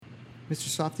Mr.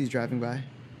 Softy's driving by. I'm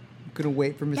gonna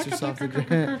wait for Mr. Softy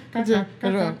to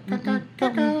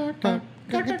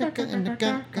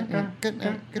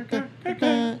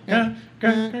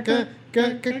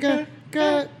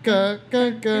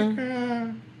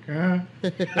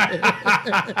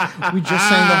We just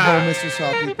sang the whole Mr.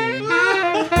 Softy theme.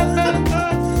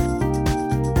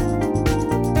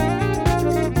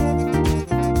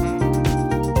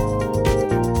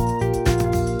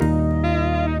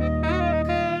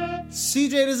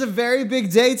 CJ, it is a very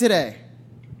big day today.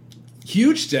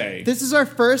 Huge day. This is our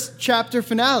first chapter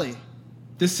finale.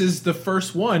 This is the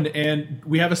first one, and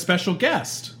we have a special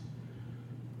guest.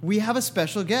 We have a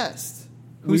special guest.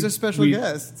 Who's our special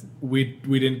guest? We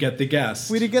didn't get the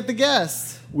guest. We didn't get the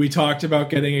guest. We talked about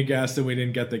getting a guest, and we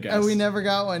didn't get the guest. And we never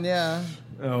got one, yeah.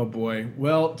 Oh, boy.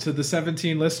 Well, to the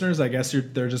 17 listeners, I guess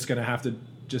they're just going to have to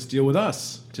just deal with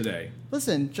us today.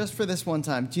 Listen, just for this one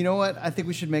time, do you know what? I think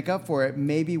we should make up for it.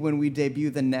 Maybe when we debut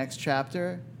the next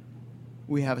chapter,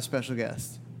 we have a special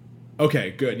guest.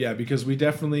 Okay, good. Yeah, because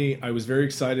I was very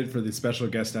excited for the special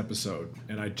guest episode,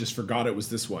 and I just forgot it was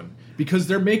this one. Because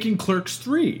they're making Clerks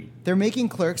 3. They're making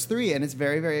Clerks 3, and it's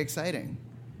very, very exciting.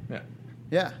 Yeah.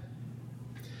 Yeah.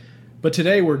 But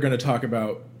today we're going to talk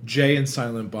about Jay and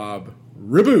Silent Bob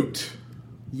Reboot.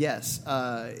 Yes.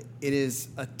 It is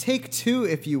a take two,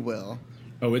 if you will.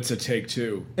 Oh, it's a take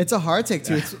two. It's a hard take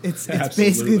two. It's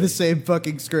basically the same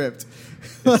fucking script.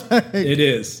 It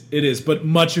is, but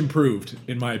much improved,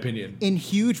 in my opinion. In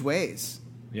huge ways.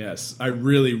 Yes. I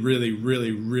really, really,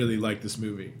 really, really like this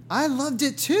movie. I loved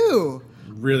it too.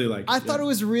 Really liked it. I thought it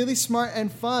was really smart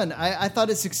and fun. I thought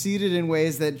it succeeded in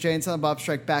ways that Jay and Silent Bob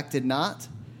Strike Back did not.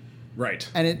 Right.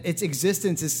 And its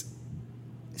existence is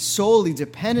solely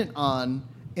dependent on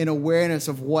an awareness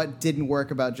of what didn't work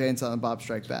about Jay and Silent Bob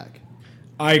Strike Back.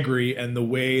 I agree, and the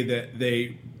way that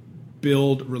they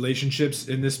build relationships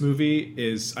in this movie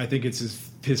I think it's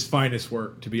his finest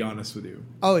work, to be honest with you.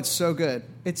 Oh, it's so good.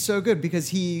 It's so good because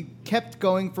he kept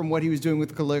going from what he was doing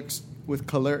with Clerks.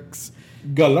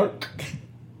 Galurk.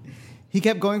 He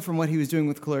kept going from what he was doing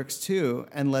with Clerks 2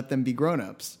 and let them be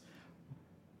grown-ups.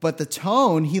 But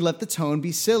he let the tone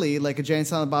be silly like a Jay and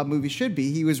Silent Bob movie should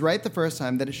be. He was right the first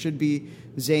time that it should be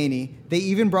zany. They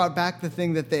even brought back the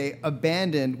thing that they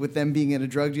abandoned with them being in a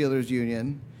drug dealers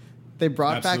union. They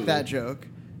brought back that joke.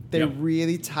 They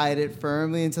really tied it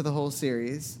firmly into the whole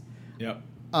series. Yep.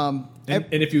 And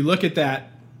if you look at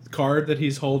that card that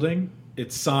he's holding,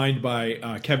 it's signed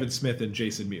by Kevin Smith and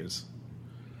Jason Mewes.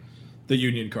 The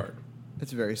union card.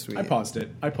 It's very sweet. I paused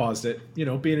it. You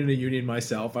know, being in a union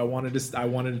myself, I wanted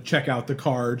to check out the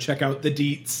card, check out the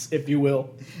deets, if you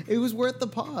will. It was worth the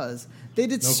pause. They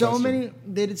did so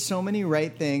many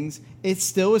right things. It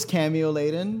still was cameo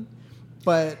laden,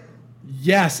 but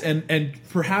yes, and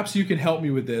perhaps you can help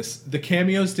me with this. The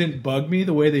cameos didn't bug me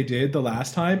the way they did the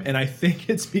last time, and I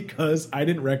think it's because I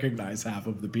didn't recognize half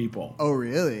of the people. Oh,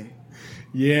 really?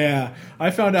 Yeah. I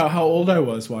found out how old I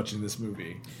was watching this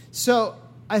movie. So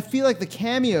I feel like the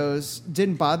cameos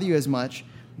didn't bother you as much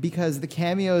because the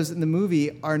cameos in the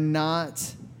movie are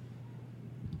not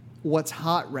what's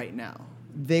hot right now.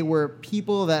 They were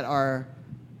people that are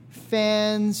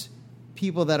fans,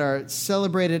 people that are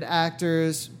celebrated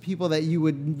actors, people that you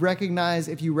would recognize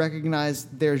if you recognize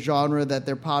their genre that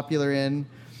they're popular in,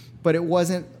 but it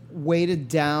wasn't weighted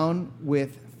down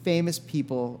with famous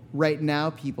people, right now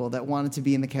people that wanted to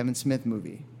be in the Kevin Smith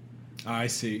movie. I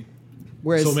see.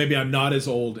 Whereas, so maybe I'm not as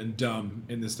old and dumb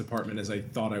in this department as I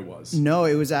thought I was. No,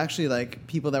 it was actually like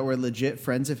people that were legit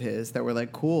friends of his that were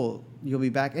like, cool, you'll be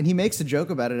back. And he makes a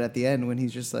joke about it at the end when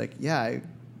he's just like, yeah, I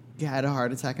had a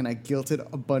heart attack and I guilted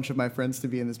a bunch of my friends to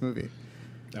be in this movie.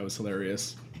 That was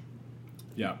hilarious.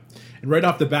 Yeah. And right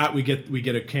off the bat, we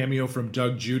get a cameo from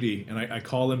Doug Judy. And I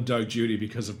call him Doug Judy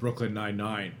because of Brooklyn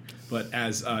Nine-Nine. But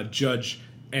as Judge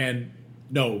and...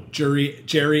 No,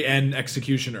 Jerry and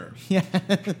Executioner.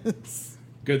 Yes.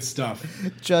 Good stuff.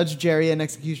 Judge, Jerry, and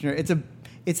Executioner.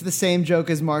 It's the same joke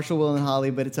as Marshall, Will, and Holly,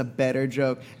 but it's a better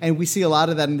joke. And we see a lot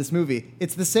of that in this movie.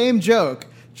 It's the same joke,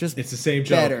 just it's the same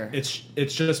better. Joke.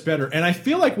 It's just better. And I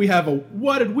feel like we have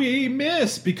what did we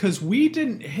miss? Because we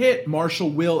didn't hit Marshall,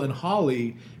 Will, and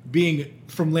Holly being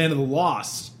from Land of the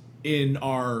Lost in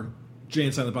our Jay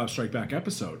and Silent Bob Strike Back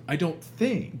episode. I don't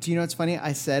think. Do you know what's funny?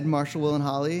 I said Marshall, Will, and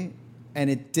Holly, and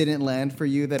it didn't land for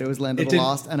you that it was Land of the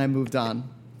Lost, and I moved on.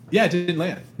 Yeah, it didn't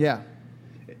land. Yeah.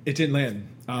 It didn't land.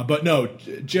 But no,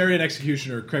 Jerry and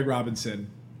Executioner, Craig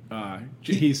Robinson,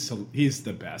 he's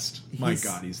the best. My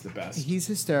God, he's the best. He's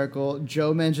hysterical.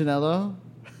 Joe Manganiello.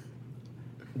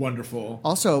 Wonderful.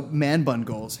 Also, man bun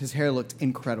goals. His hair looked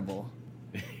incredible.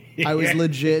 I was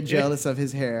legit jealous of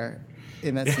his hair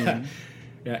in that scene.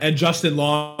 Yeah, and Justin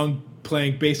Long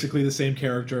playing basically the same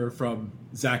character from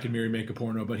Zack and Miri Make a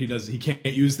Porno, but he can't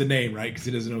use the name, right? Because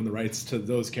he doesn't own the rights to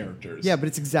those characters. Yeah, but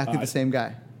it's exactly the same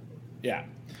guy. Yeah.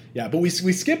 Yeah, but we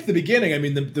skipped the beginning. I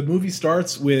mean, the movie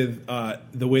starts with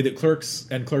the way that Clerks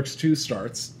and Clerks 2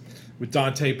 starts, with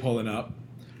Dante pulling up.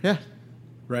 Yeah.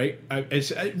 Right?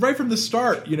 Right from the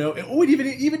start, you know. Oh,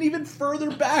 even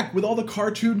further back with all the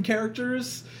cartoon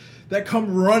characters that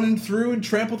come running through and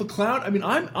trample the clown. I mean,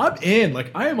 I'm in. Like,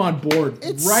 I am on board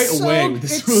away with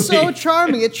this movie. It's so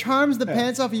charming. It charms the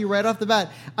pants off of you right off the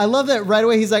bat. I love that right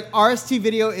away. He's like, RST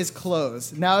Video is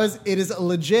closed. Now it is a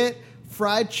legit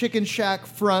fried chicken shack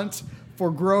front for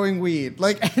growing weed.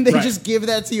 Like, and they just give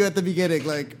that to you at the beginning.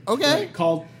 Like, okay. Right.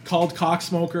 Called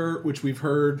Cocksmoker, which we've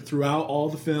heard throughout all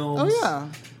the films. Oh, yeah.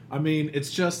 I mean,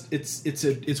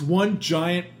 it's one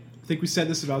giant... I think we said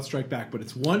this about Strike Back, but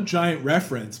it's one giant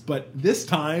reference. But this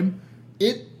time,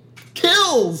 it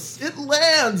kills. It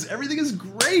lands. Everything is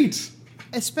great.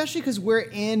 Especially because we're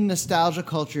in nostalgia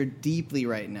culture deeply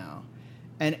right now.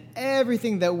 And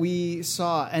everything that we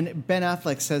saw, and Ben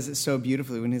Affleck says it so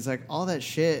beautifully when he's like, all that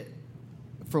shit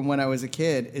from when I was a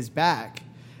kid is back.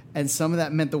 And some of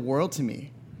that meant the world to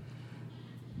me.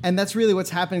 And that's really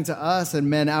what's happening to us and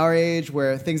men our age,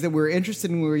 where things that we were interested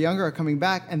in when we were younger are coming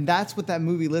back. And that's what that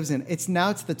movie lives in. It's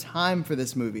the time for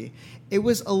this movie. It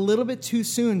was a little bit too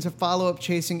soon to follow up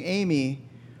Chasing Amy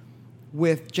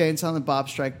with Jay and Silent Bob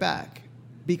Strike Back.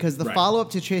 Because the follow-up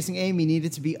to Chasing Amy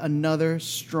needed to be another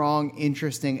strong,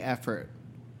 interesting effort.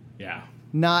 Yeah.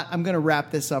 Not, I'm going to wrap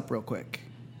this up real quick.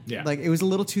 Yeah. Like, it was a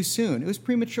little too soon. It was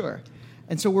premature.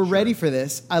 And so we're ready for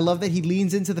this. I love that he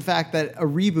leans into the fact that a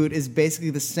reboot is basically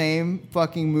the same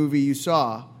fucking movie you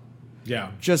saw.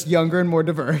 Yeah. Just younger and more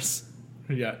diverse.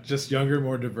 Yeah, just younger,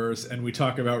 more diverse. And we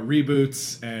talk about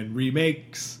reboots and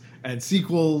remakes and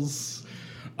sequels.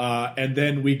 And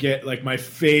then we get, like, my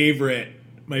favorite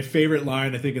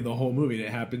line, I think, in the whole movie, and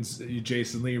it happens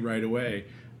Jason Lee right away.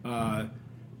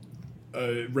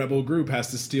 A rebel group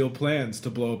has to steal plans to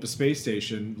blow up a space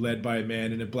station led by a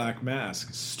man in a black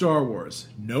mask. Star Wars.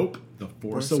 Nope. The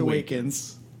Force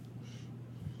Awakens.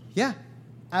 Yeah.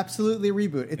 Absolutely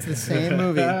reboot. It's the same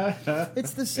movie.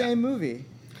 It's the same movie.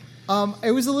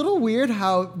 It was a little weird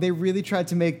how they really tried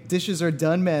to make Dishes Are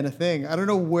Done Man a thing. I don't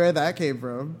know where that came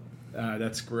from.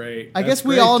 That's great. I guess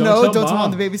we all know Don't Tell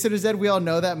Mom the Babysitter's Dead. We all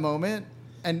know that moment.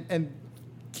 And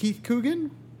Keith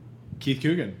Coogan? Keith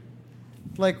Coogan.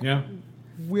 Like, yeah.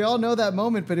 We all know that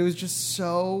moment, but it was just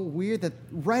so weird that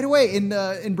right away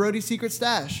in Brody's secret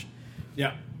stash.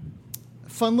 Yeah.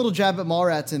 Fun little jab at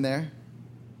Mallrats in there.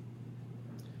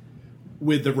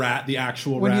 With the rat, the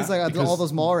actual when rat. When he's like, all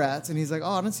those mall rats, and he's like,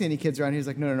 oh, I don't see any kids around here. He's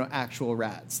like, no, actual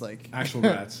rats. Like actual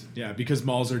rats. Yeah, because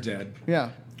malls are dead. Yeah.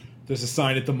 There's a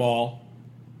sign at the mall.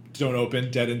 Don't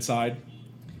open, dead inside.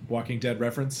 Walking Dead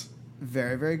reference.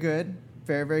 Very, very good.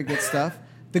 Very, very good stuff.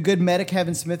 The good meta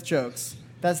Kevin Smith jokes.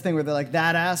 That's the thing where they're like,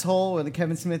 that asshole, where the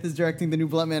Kevin Smith is directing the new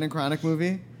Blunt Man and Chronic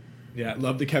movie. Yeah,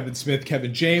 love the Kevin Smith,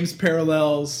 Kevin James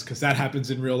parallels, because that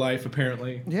happens in real life,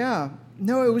 apparently. Yeah.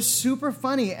 No, it was super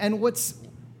funny. And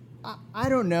I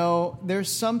don't know,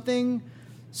 there's something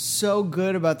so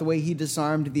good about the way he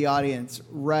disarmed the audience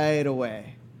right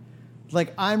away.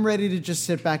 Like, I'm ready to just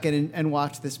sit back and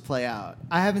watch this play out.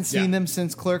 I haven't seen them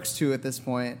since Clerks 2 at this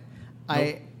point.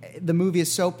 Nope. The movie is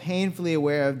so painfully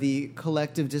aware of the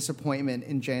collective disappointment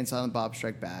in Jay and Silent Bob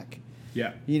Strike Back.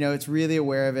 Yeah. You know, it's really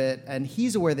aware of it, and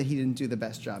he's aware that he didn't do the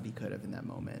best job he could have in that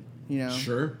moment. You know?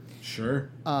 Sure.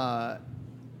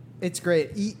 It's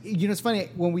great. You know, it's funny.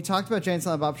 When we talked about Jay and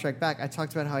Silent Bob Strike Back, I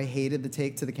talked about how I hated the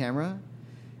take to the camera,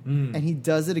 and he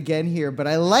does it again here, but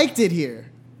I liked it here.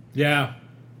 Yeah.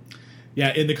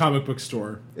 Yeah, in the comic book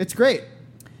store. It's great.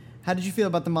 How did you feel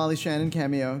about the Molly Shannon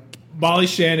cameo? Molly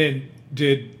Shannon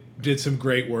did some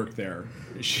great work there.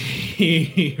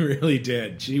 She really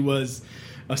did. She was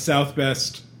a South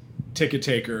Best ticket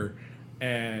taker,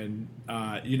 and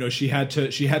you know, she had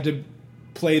to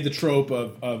play the trope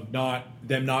of not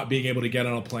being able to get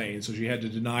on a plane, so she had to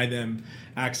deny them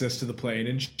access to the plane,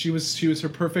 and she was her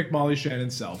perfect Molly Shannon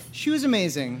self. She was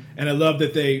amazing, and I love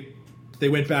that they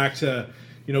went back to,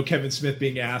 you know, Kevin Smith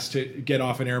being asked to get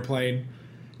off an airplane.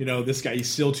 You know, this guy, he's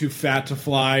still too fat to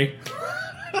fly.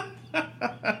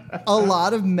 A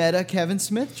lot of meta Kevin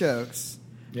Smith jokes.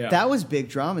 Yeah. That was big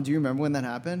drama. Do you remember when that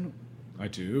happened? I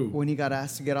do. When he got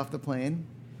asked to get off the plane?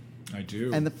 I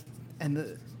do. And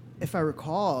the if I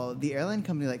recall, the airline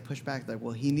company like pushed back, like,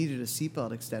 well, he needed a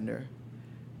seatbelt extender.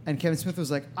 And Kevin Smith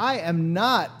was like, I am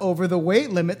not over the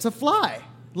weight limit to fly.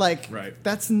 Like,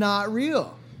 that's not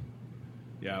real.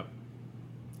 Yeah.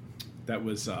 That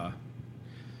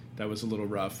that was a little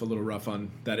rough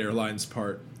on that airline's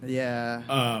part.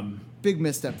 Yeah. Big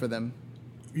misstep for them.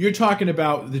 You're talking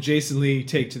about the Jason Lee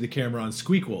take to the camera on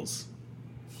Squeakquels.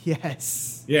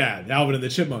 Yes. Yeah, the Alvin and the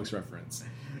Chipmunks reference.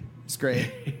 It's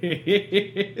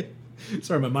great.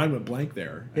 Sorry, my mind went blank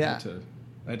there. Yeah.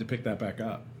 I had to pick that back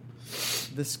up.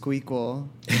 The Squeakquel.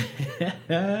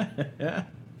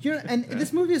 And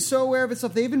this movie is so aware of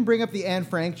itself. They even bring up the Anne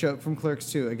Frank joke from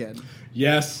Clerks 2 again.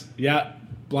 Yes. Yeah.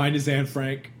 Blind as Anne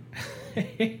Frank.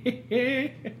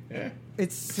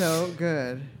 It's so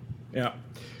good. Yeah.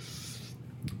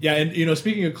 Yeah, and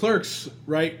speaking of Clerks,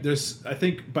 right? I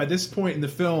think by this point in the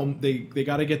film, they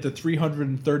got to get the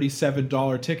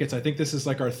 $337 tickets. I think this is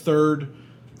like our third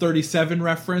 37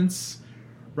 reference,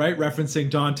 right? Referencing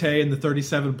Dante and the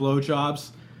 37 blowjobs.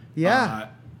 Yeah.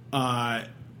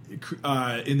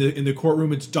 In the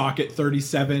courtroom, it's docket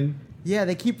 37. Yeah,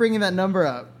 they keep bringing that number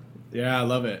up. Yeah, I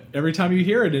love it. Every time you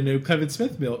hear it in a Kevin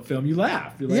Smith film, you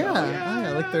laugh. You're like,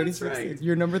 yeah, like 36. Right.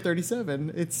 You're number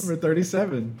 37. It's number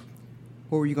 37.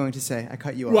 What were you going to say? I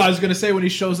cut you off. Well, I was going to say when he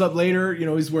shows up later,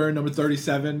 he's wearing number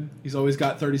 37. He's always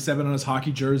got 37 on his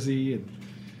hockey jersey. And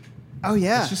oh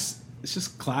yeah, it's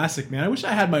just classic, man. I wish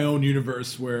I had my own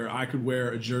universe where I could wear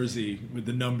a jersey with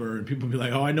the number and people would be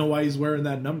like, "Oh, I know why he's wearing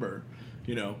that number."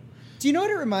 Do you know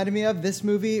what it reminded me of? This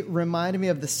movie reminded me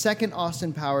of the second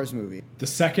Austin Powers movie. The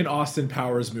second Austin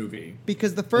Powers movie.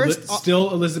 Because the first...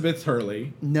 Still Elizabeth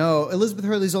Hurley. No, Elizabeth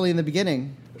Hurley's only in the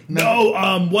beginning.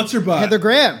 No, what's her butt? Heather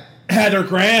Graham. Heather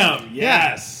Graham,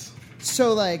 yes. Yeah.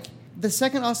 So, like, the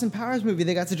second Austin Powers movie,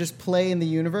 they got to just play in the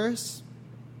universe.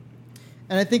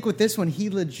 And I think with this one,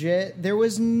 there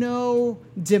was no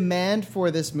demand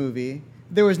for this movie.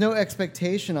 There was no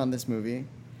expectation on this movie.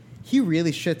 He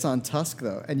really shits on Tusk,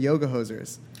 though, and Yoga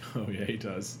Hosers. Oh, yeah, he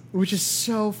does. Which is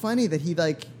so funny that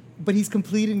but he's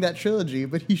completing that trilogy,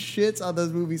 but he shits on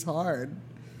those movies hard.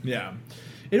 Yeah.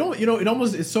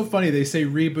 It's so funny. They say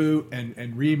reboot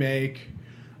and remake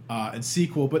and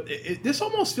sequel, but this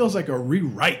almost feels like a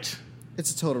rewrite.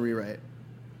 It's a total rewrite.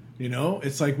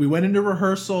 It's like we went into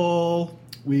rehearsal,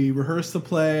 we rehearsed the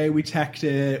play, we teched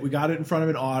it, we got it in front of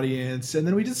an audience, and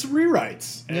then we did some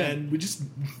rewrites, and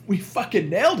we fucking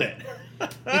nailed it.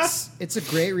 It's a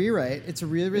great rewrite. It's a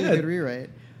really, really good rewrite.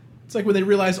 It's like when they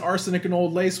realized Arsenic and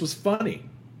Old Lace was funny.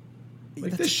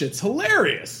 Like, this shit's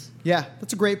hilarious. Yeah,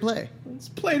 that's a great play. It's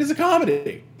played as a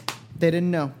comedy. They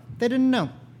didn't know.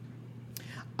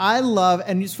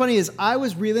 And it's funny is I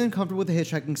was really uncomfortable with the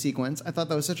hitchhiking sequence. I thought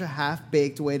that was such a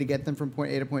half-baked way to get them from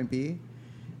point A to point B,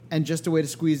 and just a way to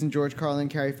squeeze in George Carlin and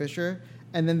Carrie Fisher.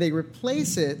 And then they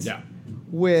replace it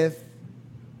with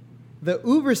the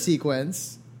Uber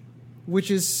sequence, which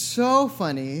is so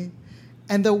funny,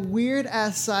 and the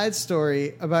weird-ass side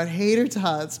story about Hater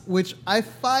Tots, which I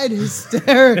find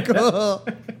hysterical.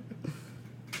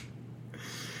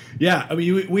 Yeah, I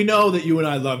mean, we know that you and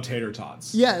I love Tater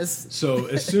Tots. Yes. So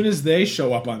as soon as they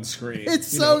show up on screen, it's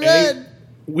so good.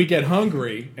 We get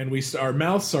hungry and our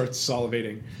mouth starts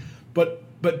salivating.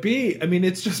 But B, I mean,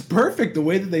 it's just perfect the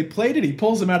way that they played it. He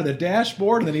pulls him out of the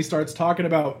dashboard and then he starts talking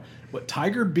about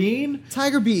Tiger Bean?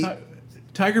 Tiger Beat.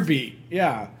 Tiger Beat.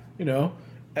 Yeah, and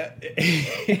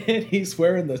he's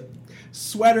wearing the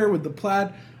sweater with the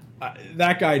plaid.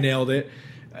 That guy nailed it.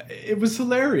 It was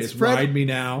hilarious. Ride Me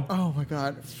Now. Oh, my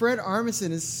God. Fred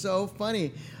Armisen is so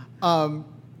funny. I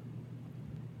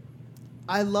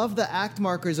love the act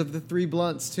markers of the Three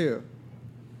Blunts, too.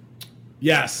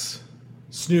 Yes.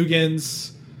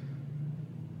 Snoogans,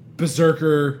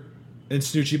 Berserker, and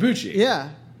Snoochie Boochie.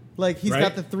 Yeah. Like, he's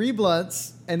got the Three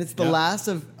Blunts, and it's the last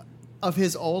of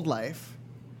his old life.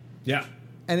 Yeah.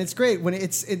 And it's great. When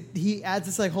he adds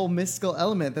this, like, whole mystical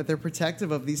element that they're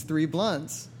protective of these Three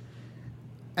Blunts.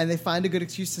 And they find a good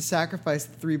excuse to sacrifice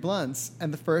the Three Blunts.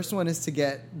 And the first one is to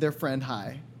get their friend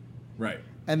high. Right.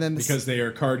 And then because they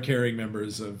are card-carrying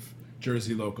members of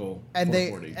Jersey Local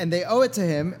 440. And they owe it to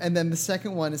him. And then the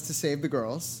second one is to save the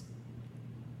girls.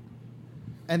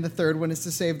 And the third one is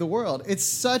to save the world. It's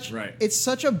such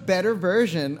a better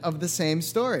version of the same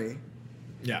story.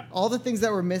 Yeah. All the things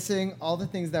that were missing, all the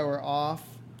things that were off.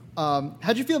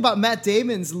 How'd you feel about Matt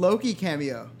Damon's Loki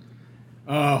cameo?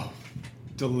 Oh,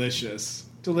 delicious.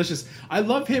 Delicious. I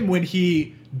love him when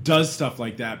he does stuff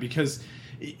like that because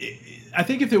I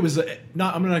think if there was I'm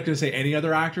not going to say any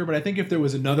other actor, but I think if there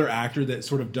was another actor that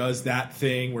sort of does that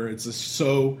thing where it's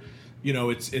so,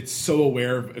 it's so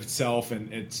aware of itself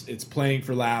and it's playing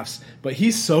for laughs, but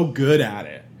he's so good at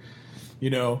it.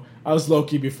 I was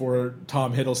Loki before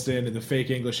Tom Hiddleston and the fake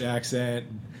English accent.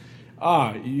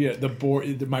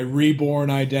 My reborn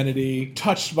identity,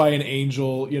 touched by an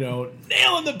angel,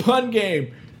 nailing the pun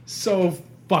game. So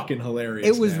fucking hilarious.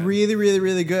 It was man. really, really,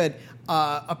 really good.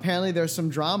 Apparently, there's some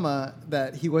drama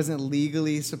that he wasn't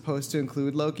legally supposed to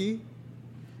include Loki,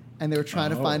 and they were trying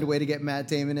to find a way to get Matt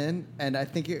Damon in. And I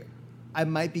think I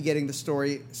might be getting the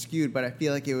story skewed, but I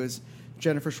feel like it was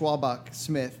Jennifer Schwalbach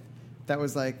Smith that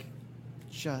was like,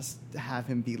 just have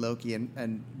him be Loki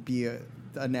and be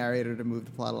a narrator to move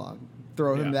the plot along.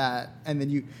 Throw him that, and then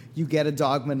you get a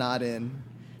Dogma nod in.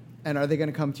 And are they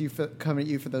going to come at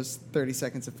you for those 30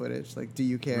 seconds of footage? Like, do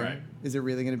you care? Right. Is it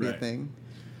really going to be a thing?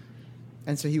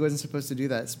 And so he wasn't supposed to do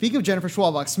that. Speaking of Jennifer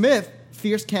Schwalbach Smith,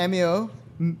 fierce cameo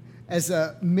as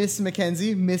Missy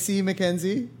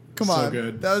Mackenzie. Come on, so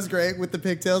good. That was great with the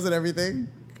pigtails and everything.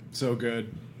 So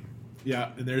good. Yeah,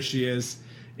 and there she is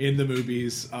in the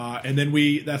movies, and then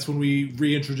that's when we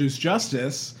reintroduce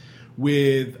Justice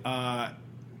with a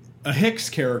Hicks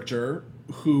character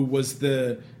who was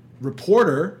the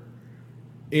reporter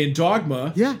in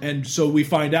Dogma. Yeah. And so we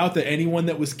find out that anyone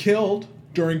that was killed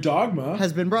during Dogma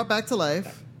has been brought back to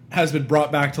life. Has been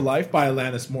brought back to life by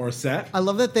Alanis Morissette. I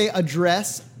love that they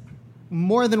address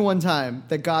more than one time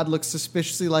that God looks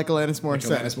suspiciously like Alanis Morissette.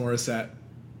 Like Alanis Morissette.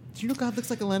 Do you know God looks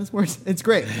like Alanis Morissette? It's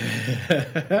great.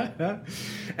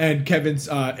 And Kevin's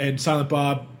and Silent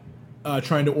Bob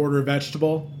trying to order a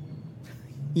vegetable.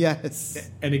 Yes.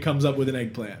 And he comes up with an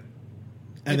eggplant.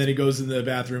 And then he goes in the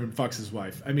bathroom and fucks his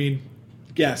wife. I mean,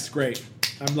 yes, great.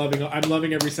 I'm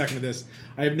loving every second of this.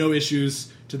 I have no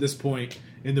issues to this point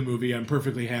in the movie. I'm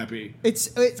perfectly happy. It's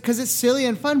because it's silly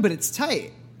and fun, but it's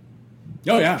tight.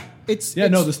 Oh yeah,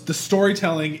 the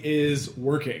storytelling is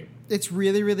working. It's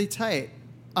really, really tight.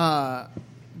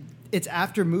 It's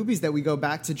after movies that we go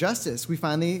back to Justice. We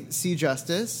finally see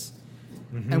Justice,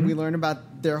 and we learn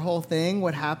about their whole thing,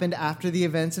 what happened after the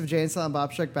events of Jay and Silent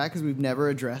Bob Strike Back, because we've never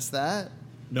addressed that.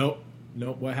 Nope,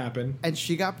 what happened? And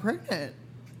she got pregnant.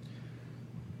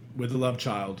 With a love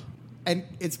child. And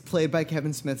it's played by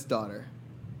Kevin Smith's daughter.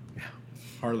 Yeah,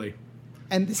 Harley.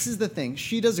 And this is the thing.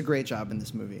 She does a great job in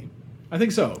this movie. I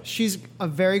think so. She's a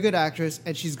very good actress,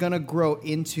 and she's going to grow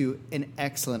into an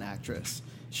excellent actress.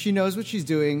 She knows what she's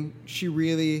doing. She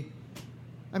really...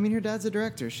 I mean, her dad's a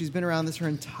director. She's been around this her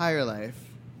entire life.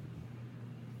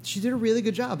 She did a really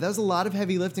good job. That was a lot of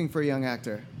heavy lifting for a young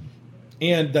actor.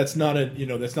 And that's not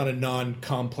a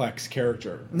non-complex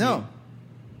character. No. I mean,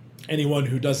 anyone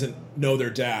who doesn't know their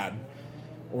dad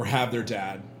or have their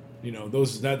dad,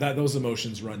 those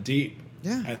emotions run deep.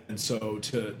 Yeah. And so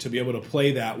to be able to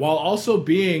play that while also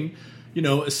being,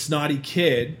 a snotty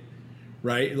kid,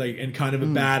 right? Like, and kind of a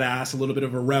badass, a little bit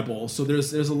of a rebel. So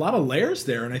there's a lot of layers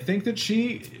there, and I think that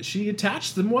she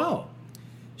attached them well.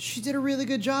 She did a really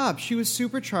good job. She was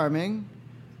super charming.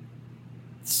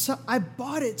 So I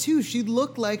bought it too. She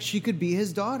looked like she could be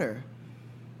his daughter.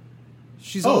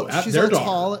 She's all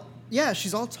tall. Yeah,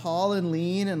 she's all tall and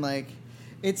lean, and like,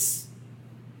 it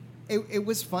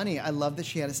was funny. I love that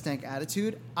she had a stank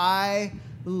attitude. I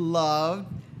love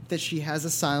that she has a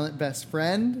silent best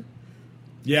friend.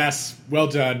 Yes, well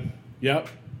done. Yep.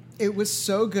 It was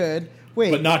so good.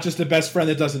 Wait, but not just the best friend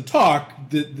that doesn't talk.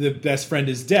 The best friend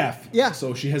is deaf. Yeah.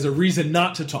 So she has a reason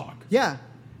not to talk. Yeah,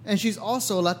 and she's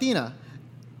also Latina.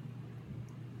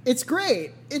 It's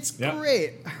great. It's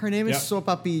great. Her name is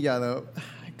Sopapilla, though.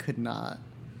 I could not.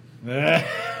 Her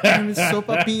name is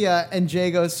Sopapilla, and Jay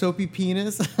goes, Soapy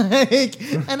Penis.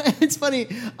 And it's funny.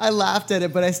 I laughed at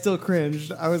it, but I still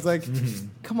cringed. I was like,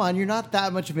 come on, you're not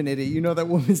that much of an idiot. You know that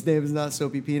woman's name is not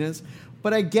Soapy Penis.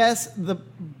 But I guess the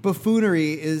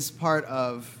buffoonery is part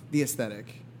of the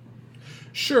aesthetic.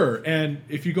 Sure, and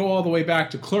if you go all the way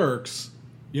back to Clerks,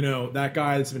 that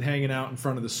guy that's been hanging out in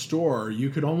front of the store,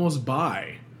 you could almost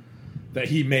buy that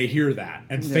he may hear that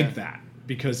and think that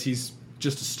because he's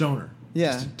just a stoner.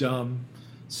 Yeah. Just a dumb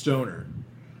stoner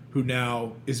who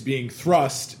now is being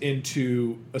thrust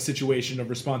into a situation of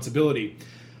responsibility.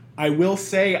 I will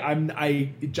say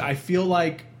I feel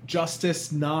like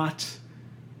Justice not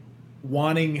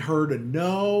wanting her to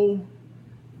know,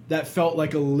 that felt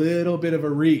like a little bit of a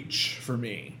reach for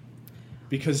me.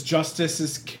 Because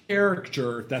Justice's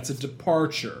character, that's a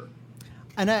departure.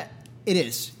 And it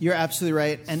is. You're absolutely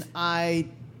right. And I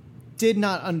did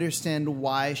not understand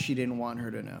why she didn't want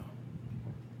her to know.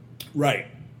 Right.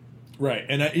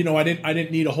 And I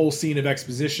didn't need a whole scene of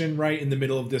exposition right in the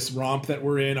middle of this romp that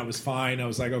we're in. I was fine. I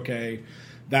was like, okay,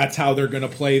 that's how they're going to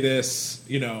play this,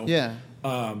 Yeah.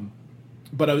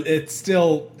 But it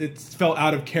felt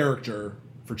out of character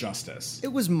for Justice.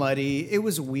 It was muddy. It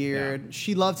was weird. Yeah.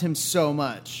 She loved him so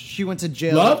much. She went to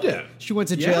jail. Loved him. She went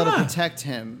to jail to protect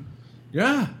him.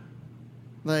 Yeah.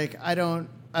 Like, I don't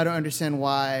understand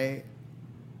why.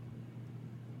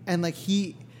 And like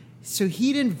so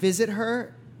he didn't visit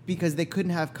her because they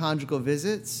couldn't have conjugal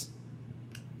visits.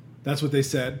 That's what they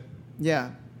said.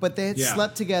 Yeah, but they had Yeah.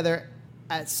 slept together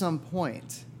at some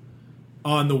point.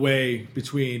 On the way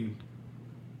between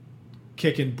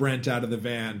kicking Brent out of the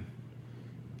van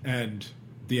and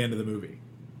the end of the movie.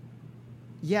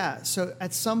 Yeah, so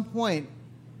at some point,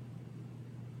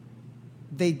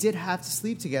 they did have to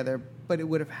sleep together, but it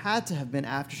would have had to have been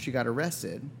after she got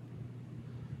arrested.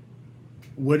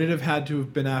 Would it have had to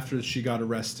have been after she got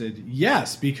arrested?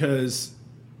 Yes, because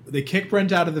they kicked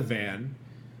Brent out of the van.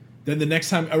 Then the next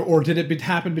time, or did it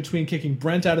happen between kicking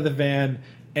Brent out of the van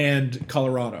and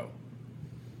Colorado?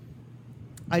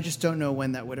 I just don't know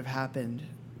when that would have happened.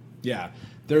 Yeah,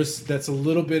 that's a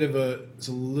little bit of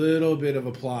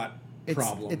a plot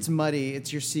problem. It's muddy.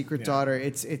 It's your secret daughter.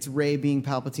 It's Rey being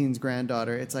Palpatine's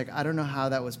granddaughter. It's like, I don't know how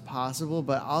that was possible,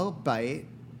 but I'll bite.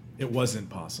 It wasn't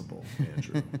possible,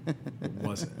 Andrew. It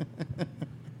wasn't.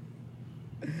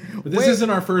 But this isn't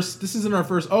our first.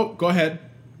 Oh, go ahead.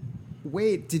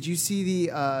 Wait, did you see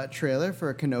the trailer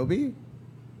for Kenobi?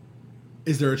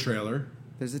 Is there a trailer?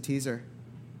 There's a teaser.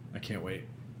 I can't wait.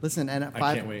 Listen, and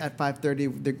I can't wait. at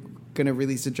 5:30 they're gonna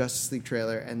release a Justice League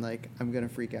trailer, and like I'm gonna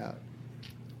freak out.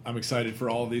 I'm excited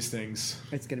for all of these things.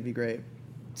 It's gonna be great.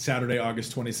 Saturday,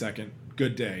 August 22nd.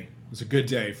 Good day. It was a good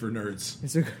day for nerds.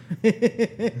 It's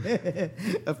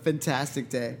a fantastic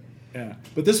day. Yeah,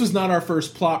 but this was not our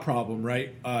first plot problem,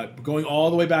 right? Going all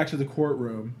the way back to the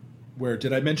courtroom, where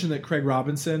did I mention that Craig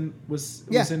Robinson was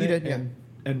in you it did, yeah.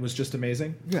 and was just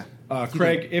amazing? Yeah.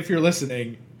 Craig, if you're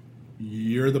listening,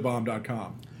 you're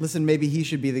thebomb.com. Listen, maybe he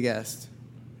should be the guest.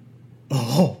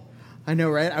 Oh, I know,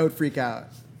 right? I would freak out.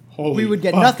 holy! We would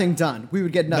get fuck. nothing done. We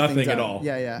would get nothing done. At all.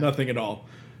 Yeah. Nothing at all.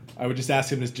 I would just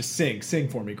ask him to just sing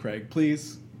for me, Craig,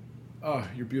 please. Oh,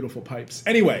 your beautiful pipes.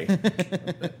 Anyway,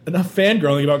 enough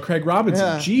fangirling about Craig Robinson.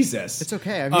 Yeah. Jesus, It's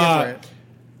okay. I'm here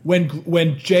for it.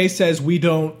 When Jay says we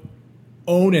don't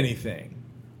own anything,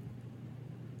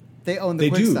 They own the they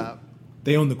quick do. stop.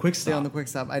 They own the quick stop. They own the quick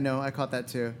stop. I know. I caught that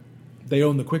too. They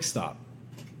own the quick stop.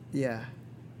 Yeah.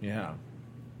 Yeah.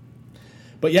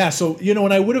 But yeah, so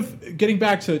and I would have getting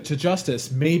back to Justice,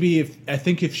 maybe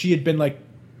if she had been like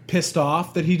pissed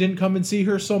off that he didn't come and see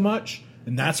her so much,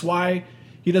 and that's why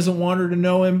he doesn't want her to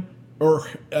know him or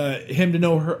him to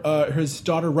know her his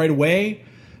daughter right away.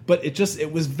 But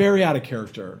it was very out of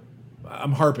character.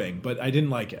 I'm harping, but I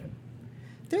didn't like it.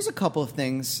 There's a couple of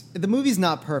things. The movie's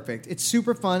not perfect. It's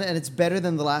super fun, and it's better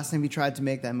than the last time he tried to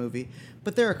make that movie.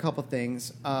 But there are a couple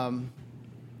things.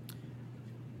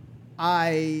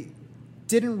 I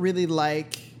didn't really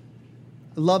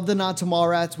love the Not to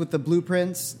Mallrats with the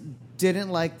blueprints. Didn't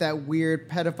like that weird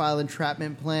pedophile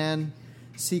entrapment plan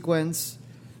sequence.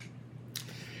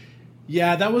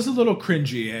 Yeah, that was a little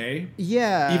cringy, eh?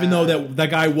 Yeah. Even though that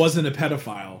guy wasn't a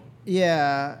pedophile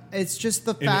Yeah. It's just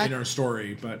the fact... in our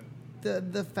story, but...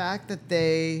 The fact that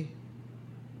they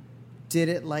did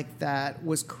it like that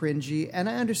was cringy, and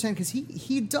I understand because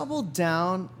he doubled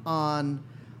down on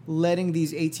letting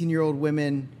these 18-year-old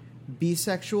women be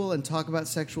sexual and talk about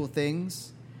sexual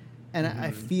things, and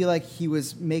I feel like he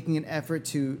was making an effort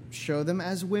to show them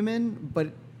as women,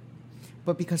 but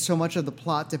because so much of the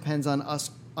plot depends on us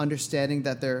understanding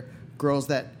that they're girls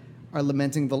that are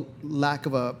lamenting the lack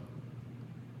of a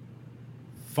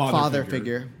father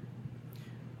figure.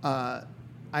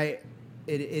 It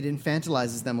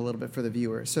infantilizes them a little bit for the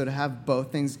viewer. So to have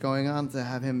both things going on, to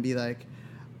have him be like,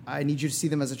 I need you to see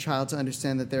them as a child to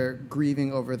understand that they're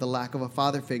grieving over the lack of a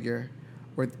father figure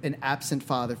or an absent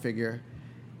father figure.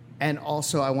 And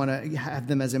also I want to have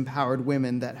them as empowered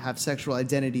women that have sexual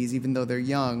identities even though they're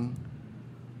young.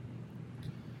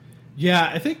 Yeah,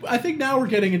 I think now we're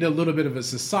getting into a little bit of a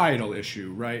societal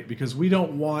issue, right? Because we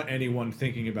don't want anyone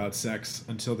thinking about sex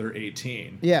until they're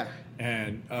 18. Yeah.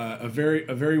 And a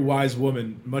very wise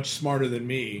woman, much smarter than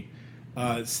me,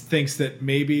 thinks that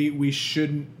maybe we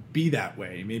shouldn't be that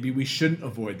way. Maybe we shouldn't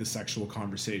avoid the sexual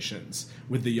conversations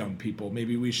with the young people.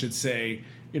 Maybe we should say,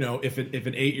 if an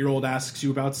 8-year-old asks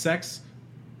you about sex,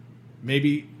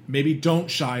 maybe don't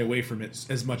shy away from it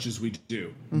as much as we do.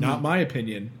 Mm-hmm. Not my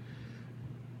opinion.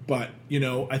 But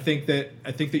I think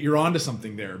that you're onto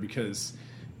something there, because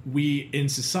we in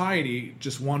society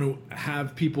just want to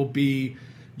have people be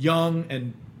young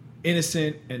and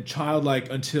innocent and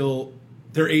childlike until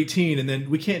they're 18, and then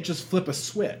we can't just flip a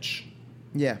switch.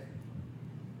 Yeah.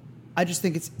 I just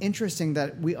think it's interesting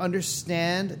that we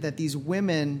understand that these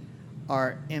women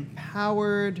are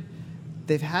empowered.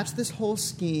 They've hatched this whole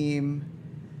scheme.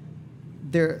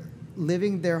 They're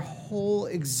living their whole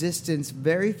existence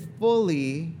very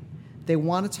fully. They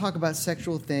want to talk about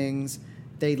sexual things.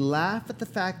 They laugh at the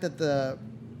fact that the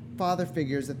father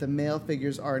figures that the male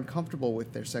figures are uncomfortable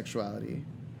with their sexuality.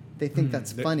 They think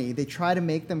that's funny. They try to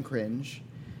make them cringe.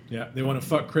 Yeah, they want to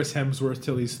fuck Chris Hemsworth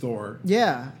till he's Thor.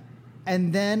 Yeah.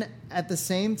 And then at the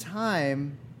same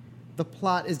time, the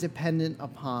plot is dependent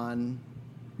upon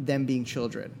them being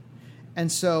children.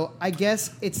 And so I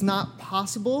guess it's not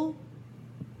possible.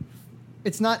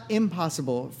 It's not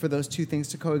impossible for those two things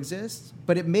to coexist,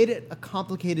 but it made it a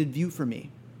complicated view for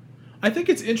me. I think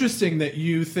it's interesting that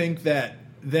you think that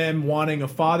them wanting a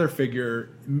father figure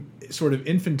sort of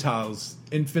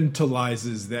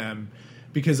infantilizes them,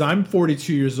 because I'm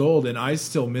 42 years old and I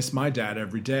still miss my dad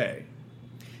every day.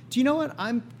 Do you know what?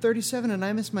 I'm 37 and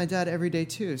I miss my dad every day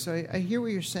too. So I hear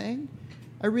what you're saying.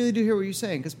 I really do hear what you're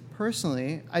saying, because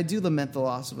personally, I do lament the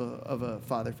loss of a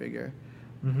father figure.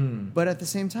 Mm-hmm. But at the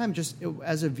same time,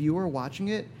 as a viewer watching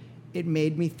it, it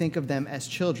made me think of them as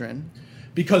children.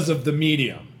 Because of the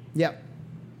medium. Yep.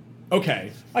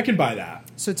 Okay, I can buy that.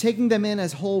 So taking them in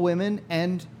as whole women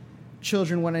and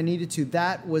children when I needed to,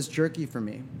 that was jerky for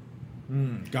me.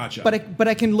 Gotcha. But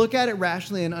I can look at it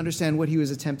rationally and understand what he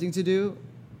was attempting to do.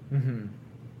 Mm-hmm.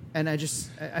 And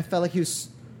I felt like he was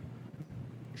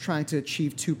trying to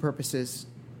achieve two purposes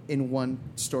in one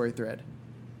story thread.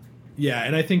 Yeah,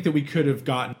 and I think that we could have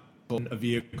gotten a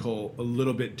vehicle a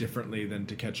little bit differently than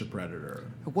To Catch a Predator.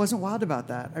 I wasn't wild about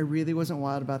that. I really wasn't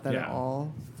wild about that at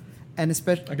all. And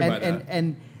especially,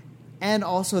 and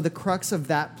also the crux of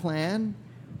that plan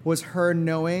was her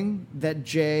knowing that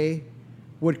Jay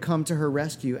would come to her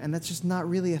rescue, and that's just not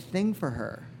really a thing for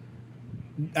her.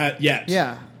 Yet.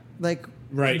 Yeah, like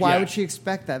right, why would she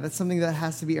expect that? That's something that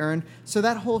has to be earned. So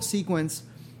that whole sequence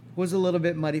was a little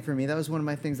bit muddy for me. That was one of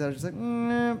my things that I was just like,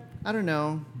 I don't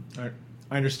know.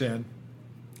 I understand.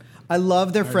 I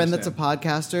love their friend that's a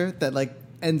podcaster that like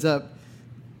ends up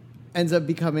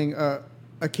becoming a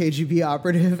KGB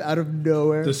operative out of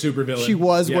nowhere. The supervillain. She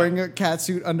was wearing a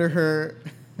catsuit under her.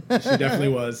 She definitely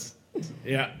was.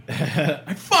 Yeah.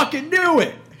 I fucking knew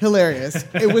it. Hilarious.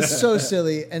 It was so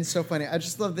silly and so funny. I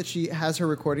just love that she has her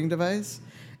recording device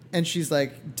and she's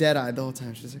like dead-eyed the whole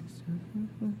time.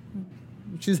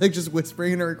 She's like just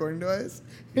whispering in her recording device.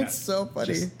 It's so funny.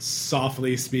 Just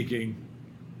softly speaking.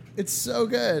 It's so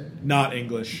good. Not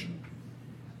English.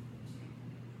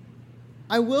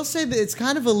 I will say that it's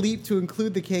kind of a leap to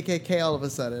include the KKK all of a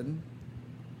sudden.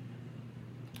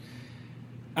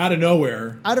 Out of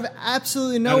nowhere. Out of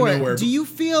absolutely nowhere. Do you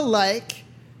feel like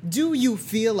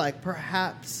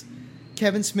perhaps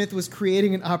Kevin Smith was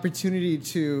creating an opportunity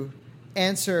to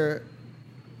answer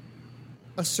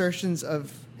assertions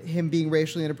of him being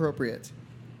racially inappropriate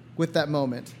with that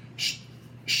moment?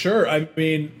 Sure. I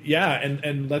mean, yeah,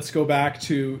 and let's go back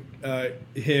to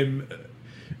him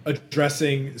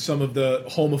addressing some of the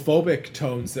homophobic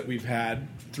tones that we've had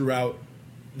throughout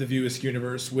the Viewist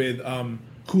universe with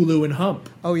Hulu and Hump.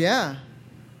 Oh, yeah.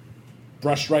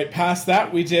 Brushed right past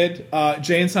that. We did.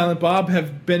 Jay and Silent Bob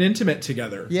have been intimate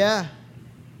together. Yeah.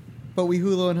 But we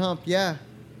Hulu and Hump, yeah.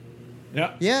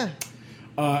 Yeah. Yeah.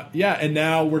 Yeah, and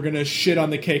now we're going to shit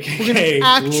on the KKK. We're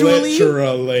gonna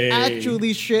literally.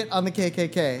 Actually shit on the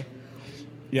KKK.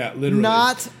 Yeah, literally.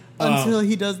 Not until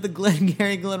he does the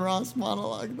Glengarry Glen Ross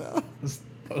monologue, though.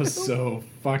 That was so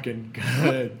fucking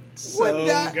good.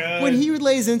 Good. When he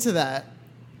lays into that,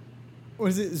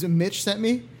 is it Mitch sent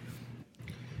me?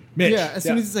 Mitch. Yeah, as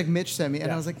soon as it's like Mitch sent me,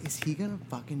 and I was like, is he going to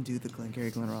fucking do the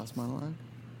Glengarry Glen Ross monologue?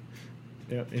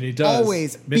 Yeah, and he does.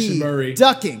 Always Mitch be and Murray.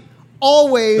 ducking.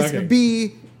 Always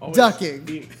be ducking.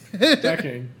 Be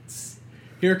ducking.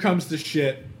 Here comes the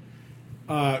shit.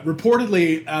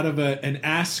 Reportedly out of an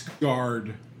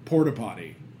Asgard porta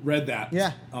potty. Read that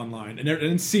online, and I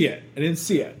didn't see it.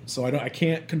 So I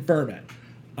can't confirm it.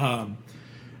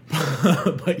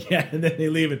 But yeah, and then they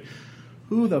leave it.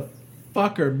 Who the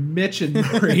fuck are Mitch and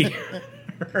Murray?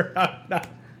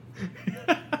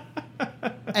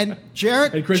 And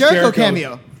Chris Chris Jericho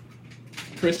cameo.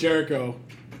 Chris Jericho.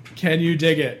 Can you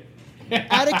dig it?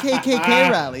 At a KKK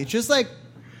rally, just like.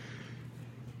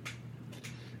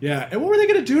 Yeah, and what were they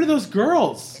going to do to those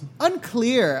girls?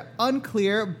 Unclear,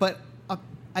 but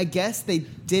I guess they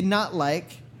did not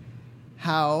like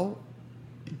how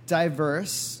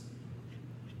diverse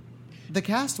the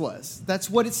cast was. That's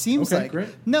what it seems like. Great.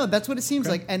 No, that's what it seems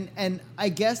like. And I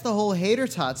guess the whole Hater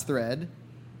Tots thread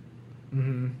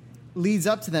leads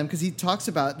up to them, because he talks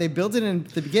about, they build it in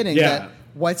the beginning that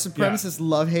white supremacists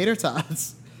love Hater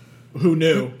Tots. Who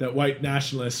knew that white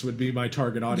nationalists would be my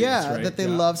target audience, yeah, right? That they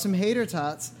love some Hater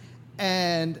Tots.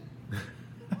 And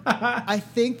I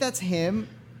think that's him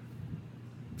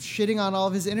shitting on all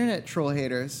of his internet troll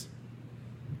haters.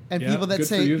 And people that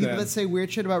say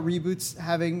weird shit about reboots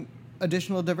having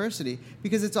additional diversity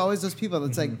because it's always those people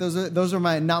that's like those are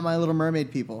my not my Little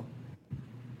Mermaid people.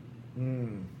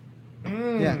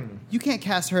 Yeah, you can't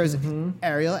cast her as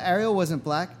Ariel. Ariel wasn't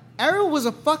black. Ariel was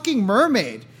a fucking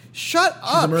mermaid. Shut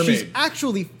up. A mermaid. She's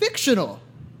actually fictional.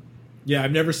 Yeah,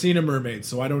 I've never seen a mermaid,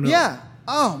 so I don't know. Yeah.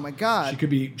 Oh my god.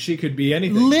 She could be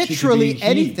anything. Literally She could be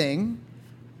anything.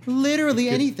 Literally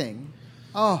Could- anything.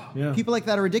 Oh, Yeah. people like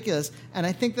that are ridiculous, and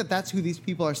I think that that's who these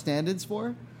people are stand-ins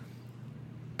for.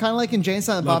 Kind of like in Jay and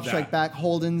Silent Love Bob Strike that. Back,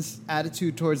 Holden's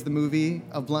attitude towards the movie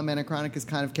of Blunt Man and Chronic is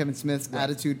kind of Kevin Smith's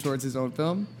attitude towards his own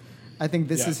film. I think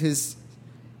this is his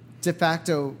de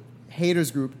facto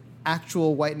haters group,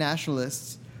 actual white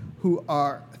nationalists who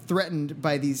are threatened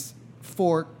by these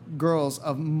 4 girls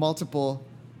of multiple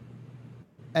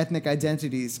ethnic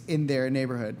identities in their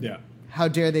neighborhood. Yeah. How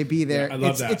dare they be there? Yeah, I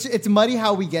love that. It's muddy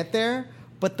how we get there,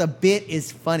 but the bit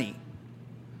is funny.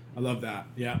 I love that.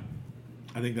 Yeah,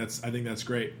 I think that's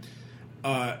great.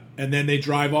 And then they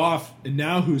drive off, and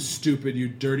now who's stupid? You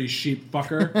dirty sheep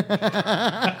fucker!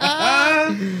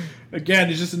 Again,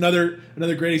 it's just another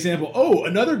great example. Oh,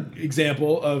 another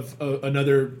example of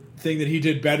another thing that he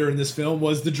did better in this film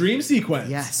was the dream sequence.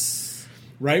 Yes.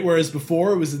 Right? Whereas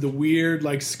before it was the weird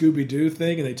like Scooby-Doo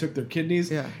thing and they took their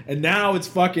kidneys. Yeah. And now it's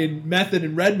fucking Method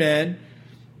and Redman.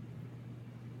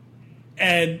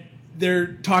 And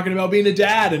they're talking about being a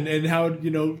dad and how,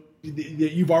 you know,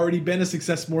 you've already been a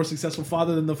more successful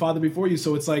father than the father before you.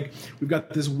 So it's like we've got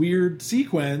this weird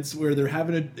sequence where they're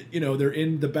having they're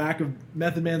in the back of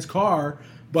Method Man's car,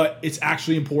 but it's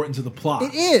actually important to the plot.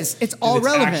 It is. It's all And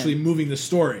relevant. It's actually moving the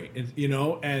story, and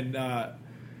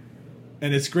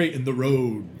it's great in the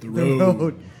road.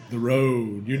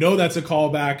 You know that's a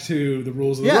callback to the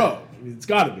rules of the road. I mean, it's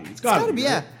got to be. It's got to be.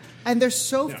 Yeah. Right? And they're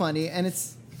so funny, and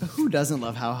it's who doesn't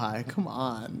love How High? Come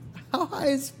on, How High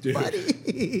is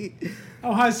funny.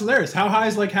 How High is hilarious. How High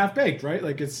is like Half Baked, right?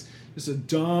 Like it's just a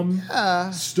dumb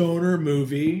stoner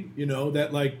movie, you know,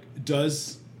 that like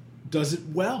does it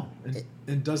well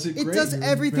and does it great. It does You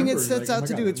everything it remember, sets like, oh out my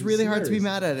to God, do. It's really hard to be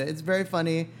hilarious. mad at it. It's very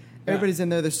funny. Everybody's in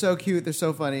there. They're so cute. They're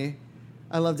so funny.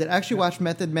 I loved it. I actually watched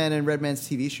Method Man and Redman's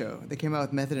TV show. They came out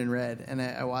with Method and Red, and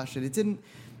I watched it. It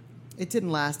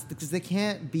didn't last because they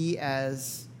can't be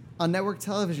as on network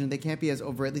television. They can't be as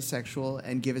overtly sexual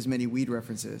and give as many weed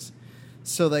references.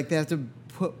 So like they have to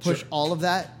push all of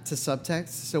that to subtext.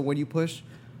 So when you push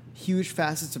huge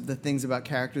facets of the things about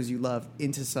characters you love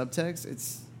into subtext,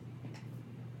 it's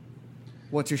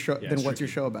what's your show? Then what's your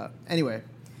show about? Anyway.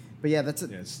 But yeah, that's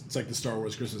it. Yeah, it's like the Star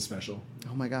Wars Christmas special.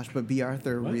 Oh my gosh! But B.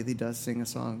 Arthur really does sing a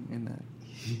song in that.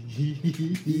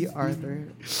 B. Arthur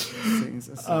sings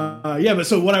a song. Yeah, but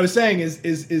so what I was saying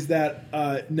is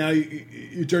that now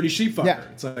you dirty sheep fucker. Yeah.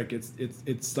 It's like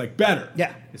it's like better.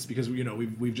 Yeah. It's because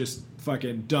we've just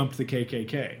fucking dumped the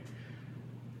KKK.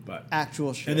 But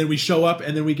Actual shit. and then we show up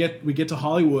and then we get to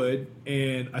Hollywood,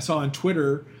 and I saw on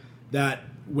Twitter that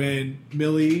when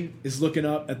Millie is looking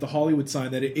up at the Hollywood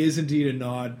sign that it is indeed a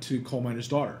nod to Coal Miner's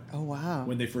Daughter. Oh wow!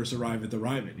 When they first arrive at the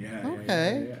Ryman. Yeah.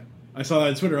 Okay. Yeah. I saw that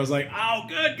on Twitter. I was like, oh,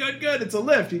 good. It's a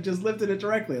lift. He just lifted it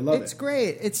directly. I love it. It's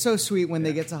great. It's so sweet when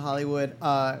they get to Hollywood.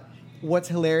 What's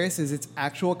hilarious is it's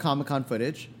actual Comic-Con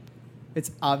footage.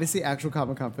 It's obviously actual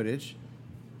Comic-Con footage.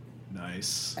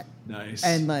 Nice.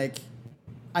 And like,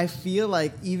 I feel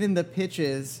like even the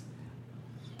pitches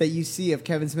that you see of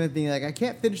Kevin Smith being like, I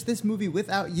can't finish this movie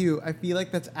without you, I feel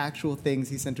like that's actual things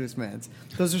he sent to his fans.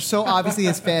 Those are so obviously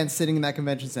his fans sitting in that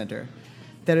convention center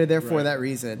that are there for that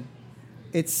reason.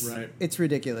 It's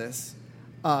ridiculous.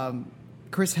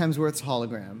 Chris Hemsworth's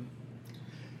hologram.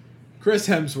 Chris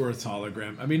Hemsworth's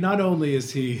hologram. I mean, not only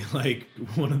is he like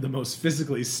one of the most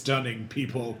physically stunning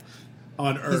people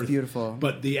on Earth, He's beautiful,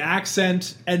 but the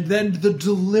accent and then the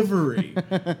delivery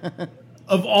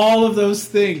of all of those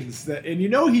things and you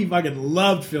know he fucking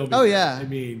loved filming. Oh yeah, I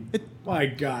mean, my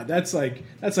God, that's like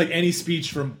any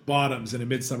speech from Bottoms in A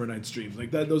Midsummer Night's Dream.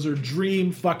 Like that, those are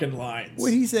dream fucking lines.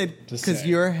 When he said, "Because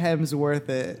you're Hemsworth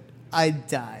it," I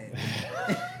died.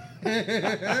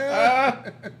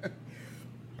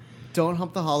 Don't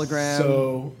hump the hologram.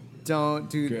 So don't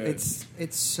do. good. It's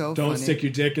so. Don't funny. stick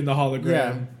your dick in the hologram.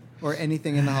 Yeah, or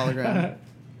anything in the hologram.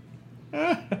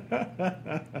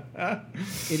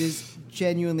 It is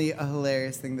genuinely a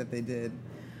hilarious thing that they did,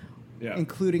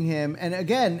 including him. And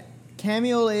again,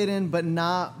 cameo laden, but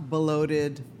not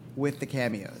bloated with the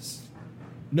cameos.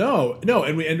 No,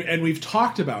 and we've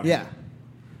talked about it.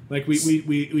 Like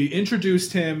we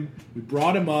introduced him, we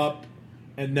brought him up,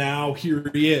 and now here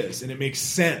he is, and it makes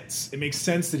sense. It makes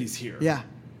sense that he's here. Yeah,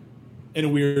 in a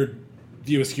weird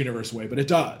View Askew universe way, but it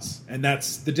does, and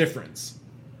that's the difference.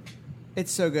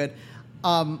 It's so good.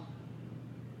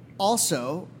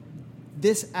 Also,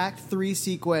 this Act 3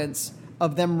 sequence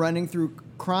of them running through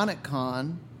Chronic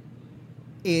Con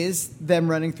is them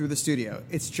running through the studio.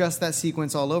 It's just that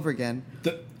sequence all over again.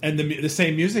 The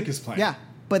same music is playing. Yeah,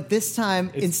 but this time,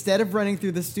 instead of running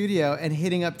through the studio and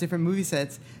hitting up different movie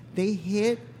sets, they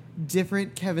hit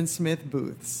different Kevin Smith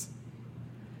booths.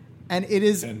 And it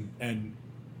is...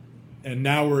 And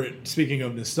now we're, speaking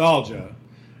of nostalgia,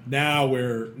 now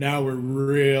we're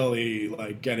really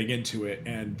like getting into it,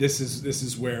 and this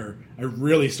is where I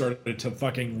really started to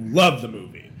fucking love the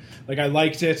movie. Like, I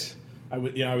liked it. I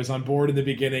was on board in the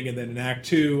beginning, and then in Act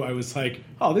 2, I was like,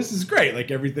 "Oh, this is great! Like,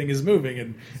 everything is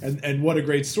moving, and what a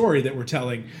great story that we're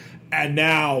telling." And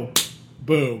now,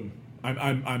 boom!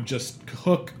 I'm just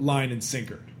hook, line, and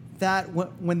sinker. That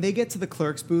when they get to the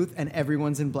Clerks booth and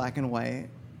everyone's in black and white,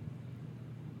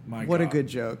 what a good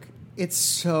joke! It's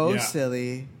so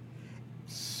silly.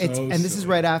 And this is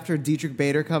right after Dietrich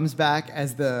Bader comes back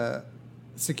as the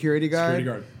security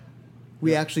guard.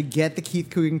 We actually get the Keith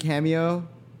Coogan cameo.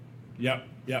 Yep.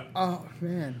 Oh,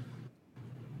 man.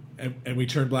 And we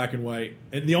turn black and white.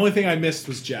 And the only thing I missed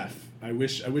was Jeff. I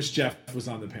wish Jeff was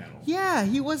on the panel. Yeah,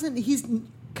 he wasn't. He's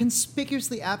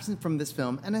conspicuously absent from this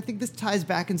film. And I think this ties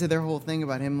back into their whole thing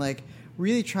about him, like,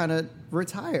 really trying to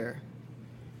retire.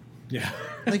 Yeah.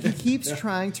 Like, he keeps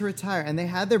trying to retire. And they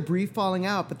had their brief falling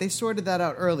out, but they sorted that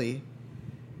out early.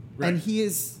 Right. And he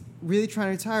is really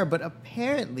trying to retire. But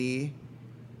apparently...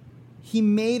 he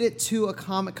made it to a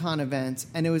Comic-Con event,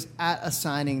 and it was at a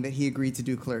signing that he agreed to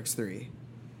do Clerks 3.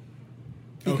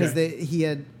 Because he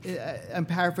had... I'm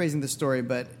paraphrasing the story,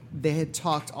 but they had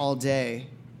talked all day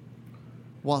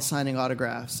while signing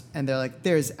autographs, and they're like,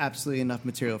 there's absolutely enough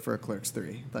material for a Clerks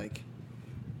 3. Like,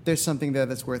 there's something there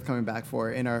that's worth coming back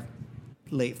for in our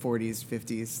late 40s,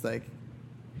 50s. Like...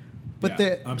 But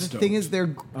the thing is,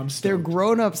 they're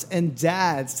grown-ups and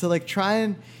dads to like try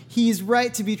and... He's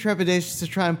right to be trepidatious to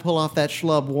try and pull off that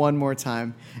schlub one more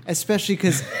time, especially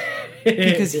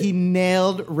because he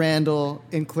nailed Randall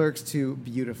in Clerks 2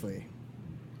 beautifully.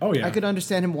 Oh, yeah. I could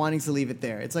understand him wanting to leave it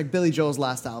there. It's like Billy Joel's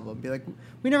last album. Be like,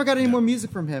 we never got any more music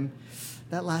from him.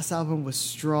 That last album was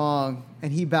strong,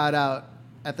 and he bowed out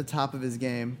at the top of his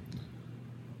game.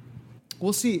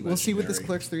 We'll see. Legendary. We'll see what this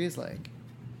Clerks 3 is like.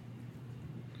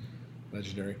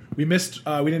 Legendary. We missed.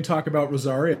 We didn't talk about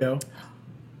Rosario.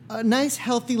 A nice,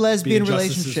 healthy lesbian being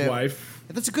relationship. Justice's wife.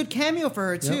 That's a good cameo for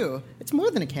her too. Yep. It's more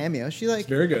than a cameo. She like it's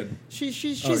very good.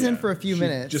 She's in for a few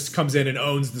minutes. Just comes in and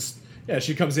owns this. Yeah,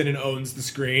 she comes in and owns the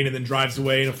screen and then drives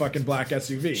away in a fucking black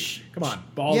SUV. Come on,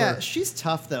 baller. Yeah, she's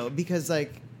tough though because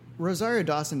like Rosario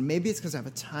Dawson. Maybe it's because I have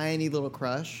a tiny little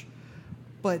crush,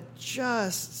 but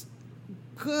just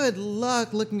good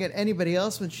luck looking at anybody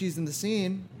else when she's in the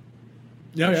scene.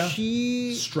 Yeah.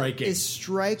 She striking. is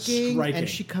striking, and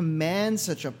she commands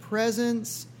such a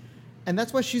presence, and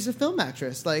that's why she's a film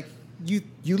actress. Like you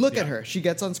look at her, she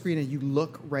gets on screen, and you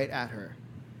look right at her.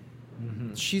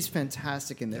 Mm-hmm. She's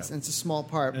fantastic in this, and it's a small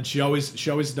part. And she always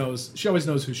knows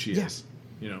who she is.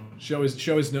 You know, she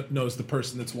always knows the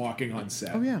person that's walking on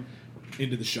set. Oh yeah,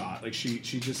 into the shot. Like she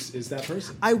just is that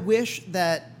person. I wish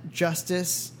they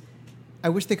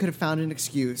could have found an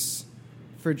excuse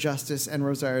for Justice and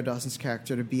Rosario Dawson's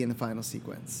character to be in the final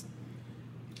sequence.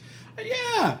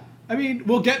 Yeah, I mean,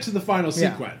 we'll get to the final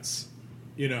sequence,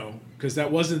 you know, because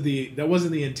that wasn't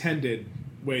the intended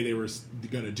way they were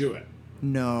going to do it.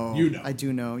 No, you know, I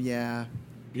do know. Yeah,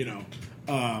 you know,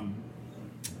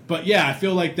 but yeah, I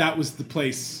feel like that was the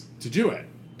place to do it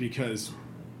because,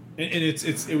 and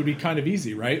it would be kind of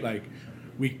easy, right? Like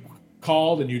we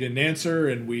called and you didn't answer,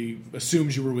 and we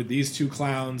assumed you were with these two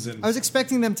clowns, and I was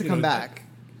expecting them to come back.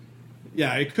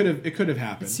 Yeah, it could have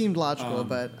happened. It seemed logical,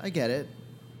 but I get it.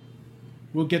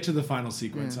 We'll get to the final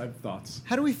sequence. I have thoughts.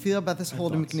 How do we feel about this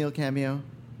Holden McNeil cameo?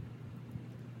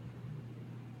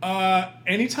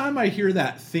 Anytime I hear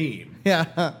that theme,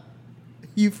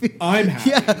 you feel I'm happy.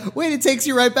 Yeah, wait, it takes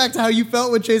you right back to how you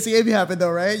felt when Chasing Amy happened,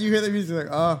 though, right? You hear the music like,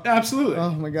 oh, absolutely.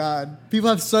 Oh my god, people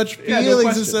have such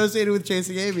feelings associated with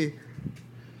Chasing Amy.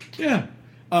 Yeah,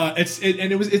 it's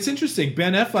interesting.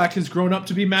 Ben Affleck has grown up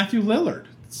to be Matthew Lillard.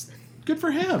 Good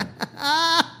for him.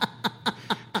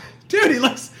 Dude, he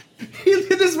looks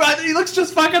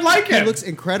just fucking like him. He looks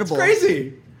incredible. It's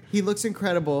crazy. He looks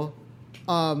incredible.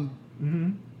 I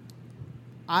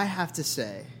have to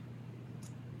say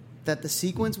that the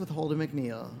sequence with Holden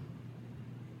McNeil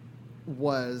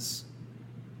was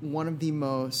one of the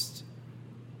most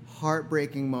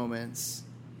heartbreaking moments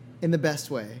in the best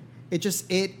way.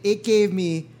 It gave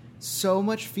me so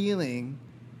much feeling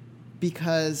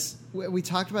because we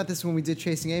talked about this when we did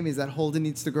Chasing Amy, is that Holden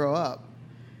needs to grow up.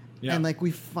 Yeah. And like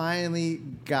we finally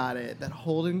got it, that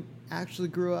Holden actually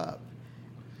grew up.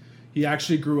 He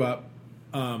actually grew up.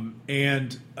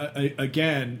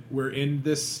 Again, we're in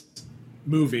this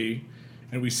movie,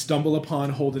 and we stumble upon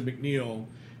Holden McNeil,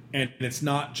 and it's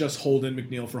not just Holden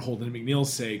McNeil for Holden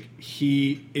McNeil's sake.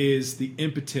 He is the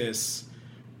impetus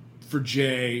for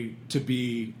Jay to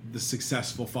be the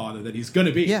successful father that he's going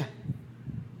to be. Yeah.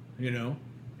 You know,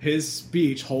 his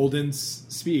speech, Holden's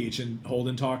speech, and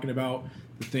Holden talking about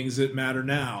the things that matter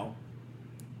now,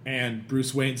 and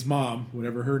Bruce Wayne's mom,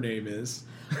 whatever her name is.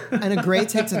 And a great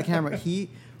take to the camera.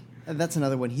 That's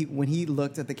another one. When he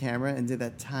looked at the camera and did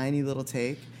that tiny little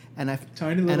take, and I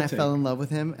fell in love with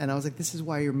him, and I was like, this is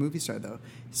why you're a movie star, though.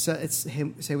 So it's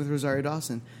him. Same with Rosario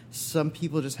Dawson. Some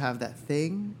people just have that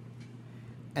thing,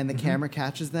 and the camera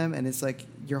catches them, and it's like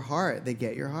your heart. They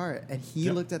get your heart. And he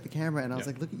looked at the camera, and I was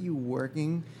like, look at you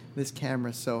working this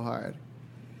camera so hard.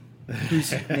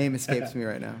 Whose name escapes me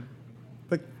right now.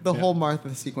 But the whole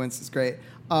Martha sequence is great.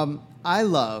 I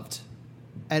loved,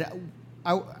 and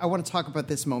I want to talk about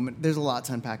this moment. There's a lot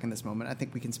to unpack in this moment. I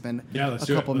think we can spend a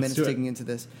couple minutes digging into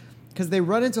this. Because they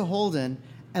run into Holden,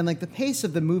 and like the pace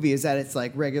of the movie is at its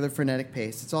like regular frenetic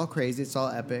pace. It's all crazy. It's all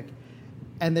epic.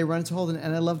 And they run into Holden,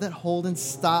 and I love that Holden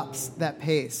stops that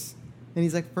pace. And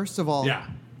he's like, first of all,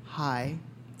 hi,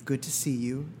 good to see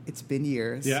you. It's been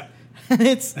years. Yeah. And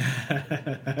it's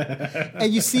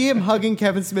and you see him hugging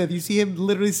Kevin Smith. You see him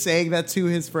literally saying that to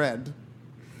his friend.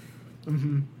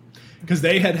 Because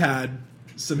they had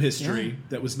some history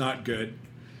that was not good.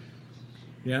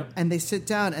 Yeah. And they sit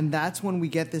down, and that's when we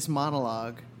get this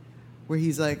monologue where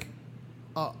he's like,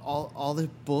 all the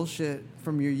bullshit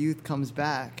from your youth comes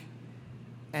back.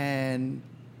 And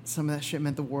some of that shit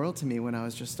meant the world to me when I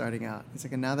was just starting out. It's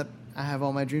like, and now that I have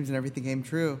all my dreams and everything came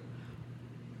true,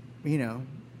 you know,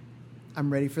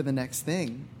 I'm ready for the next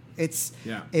thing.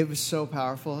 It was so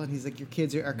powerful. And he's like, your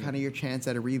kids are kind of your chance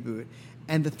at a reboot.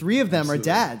 And the three of them are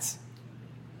dads.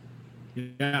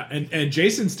 Yeah, and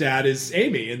Jason's dad is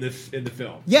Amy in the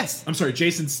film. Yes. I'm sorry,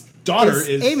 Jason's daughter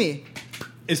is Amy.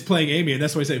 Is playing Amy, and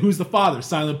that's why I say, who's the father?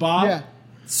 Silent Bob? Yeah.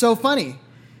 So funny.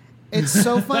 It's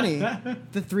so funny.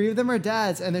 The three of them are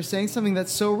dads, and they're saying something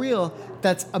that's so real,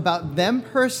 that's about them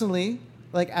personally,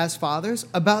 like as fathers,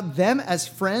 about them as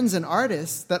friends and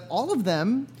artists, that all of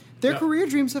them, their career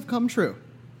dreams have come true.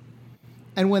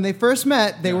 And when they first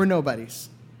met, they were nobodies.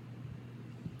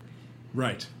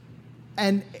 Right.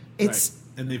 And it's...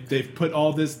 Right. And they've put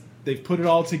all this, they've put it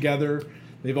all together.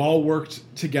 They've all worked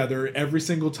together every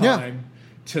single time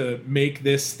to make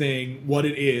this thing what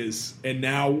it is. And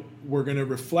now we're going to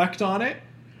reflect on it.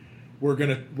 We're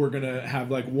going to have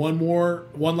like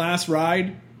one last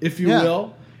ride, if you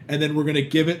will. And then we're going to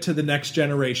give it to the next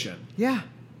generation. Yeah.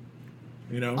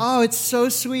 You know? Oh, it's so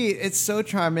sweet. It's so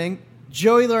charming.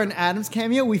 Joey Lauren Adams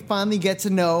cameo, we finally get to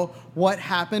know what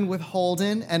happened with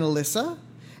Holden and Alyssa.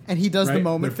 And he does the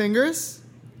moment fingers.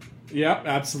 Yep,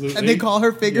 absolutely. And they call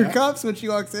her finger cups when she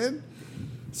walks in.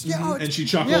 And she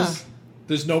chuckles. Yeah.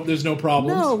 There's no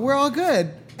problems. No, we're all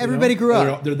good. Everybody grew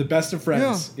up. They're the best of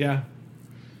friends. Yeah.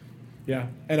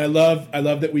 And I love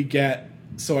that we get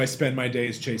So I Spend My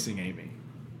Days Chasing Amy.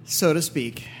 So to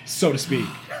speak.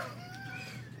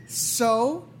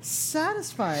 So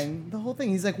satisfying, the whole thing.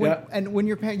 He's like, when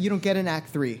you're parent, you don't get an act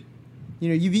 3. You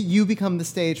know, you become the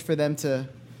stage for them to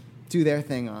do their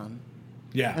thing on.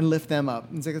 Yeah. And lift them up.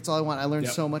 It's like, that's all I want. I learned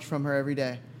so much from her every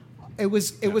day. It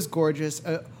was gorgeous.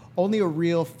 Only a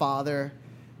real father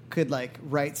could like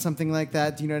write something like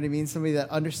that. Do you know what I mean? Somebody that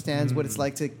understands what it's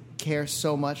like to care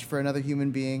so much for another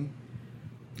human being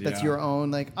that's your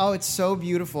own. Like, oh, it's so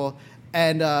beautiful.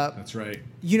 And that's right.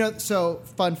 You know, so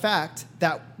fun fact,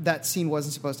 that scene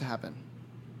wasn't supposed to happen.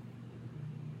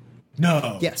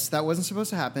 No. Yes, that wasn't supposed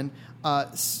to happen.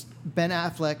 Ben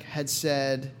Affleck had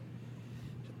said,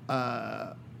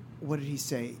 what did he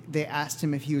say? They asked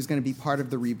him if he was going to be part of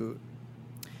the reboot.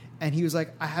 And he was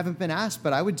like, I haven't been asked,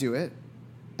 but I would do it.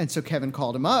 And so Kevin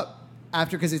called him up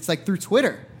after, because it's like through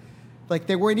Twitter. Like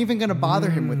they weren't even going to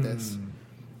bother him with this.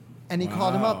 And he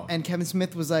called him up, and Kevin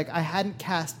Smith was like, I hadn't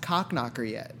cast Cockknocker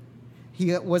yet.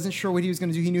 He wasn't sure what he was going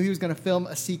to do. He knew he was going to film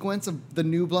a sequence of the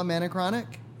new Blunt Man and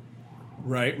Chronic.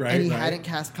 Right. And he hadn't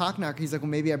cast Cockknocker. He's like, well,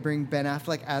 maybe I bring Ben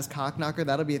Affleck as Cockknocker.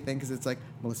 That'll be a thing, because it's like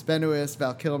Melissa Benoist,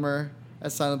 Val Kilmer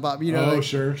as Silent Bob. You know, oh, like,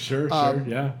 sure,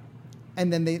 yeah.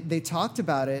 And then they talked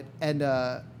about it,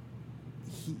 and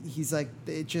he's like,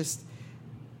 it just,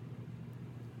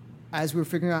 as we were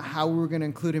figuring out how we were going to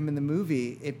include him in the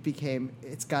movie,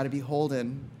 it's got to be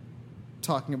Holden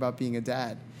talking about being a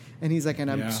dad. And he's like, and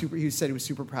he said he was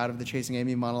super proud of the Chasing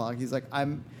Amy monologue. He's like,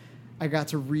 I got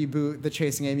to reboot the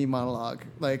Chasing Amy monologue,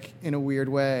 like in a weird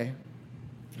way.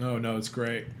 Oh no, it's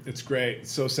great. It's great.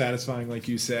 It's so satisfying, like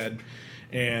you said.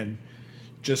 And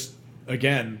just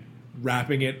again,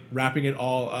 wrapping it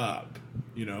all up,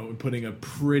 and putting a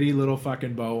pretty little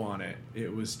fucking bow on it.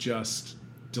 It was just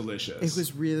delicious. It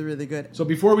was really, really good. So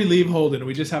before we leave Holden,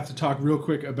 we just have to talk real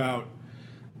quick about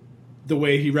the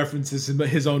way he references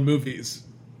his own movies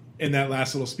in that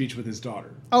last little speech with his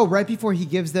daughter. Oh, right before he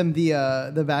gives them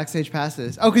the backstage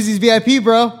passes. Oh, because he's VIP,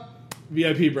 bro.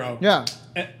 VIP, bro. Yeah.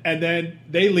 And then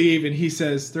they leave, and he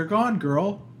says, "They're gone,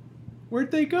 girl.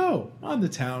 Where'd they go? On the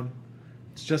town.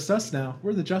 It's just us now.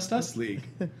 We're the Just Us League."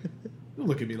 Don't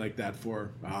look at me like that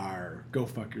for. Go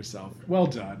fuck yourself. Well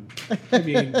done. I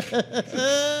mean,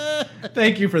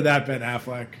 thank you for that, Ben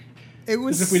Affleck. It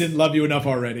was as if we didn't love you enough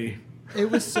already. It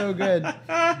was so good.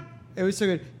 It was so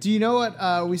good. Do you know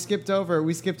what we skipped over?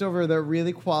 We skipped over the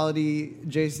really quality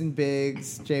Jason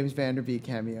Biggs, James Van Der Beek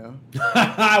cameo.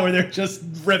 Where they're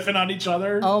just riffing on each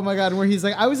other. Oh my God, where he's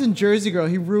like, I was in Jersey Girl.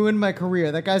 He ruined my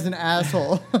career. That guy's an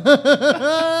asshole.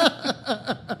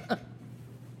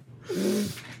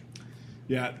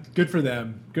 Yeah, good for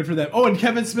them. Good for them. Oh, and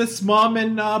Kevin Smith's mom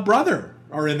and brother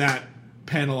are in that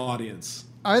panel audience.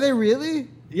 Are they really?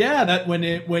 Yeah, that when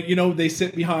they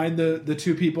sit behind the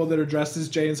two people that are dressed as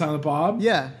Jay and Silent Bob.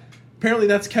 Yeah. Apparently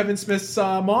that's Kevin Smith's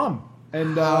mom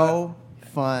and how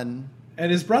fun. And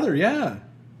his brother. Yeah.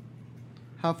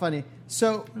 How funny.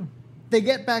 So they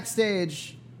get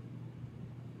backstage.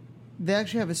 They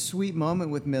actually have a sweet moment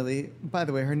with Millie. By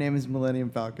the way, her name is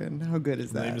Millennium Falcon. How good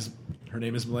is that? Her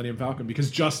name is Millennium Falcon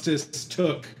because Justice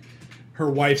took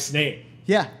her wife's name.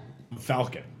 Yeah.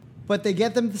 Falcon. But they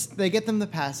get them the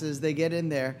passes. They get in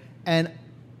there, and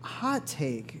hot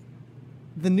take,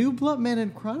 the new Blunt Man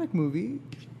and Chronic movie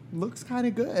looks kind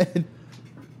of good.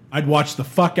 I'd watch the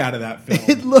fuck out of that film.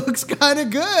 It looks kind of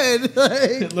good.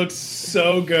 It looks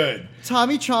so good.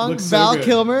 Tommy Chong, Val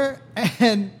Kilmer,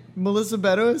 and Melissa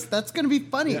Benoist. That's gonna be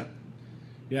funny.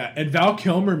 Yeah, and Val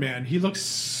Kilmer, man, he looks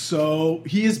so.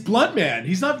 He is Blunt Man.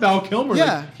 He's not Val Kilmer.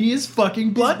 Yeah, like, he is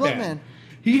fucking Blunt Man.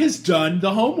 He has done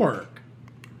the homework.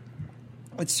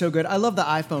 It's so good. I love the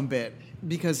iPhone bit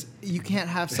because you can't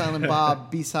have Silent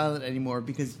Bob be silent anymore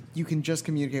because you can just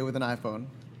communicate with an iPhone.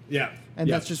 Yeah. And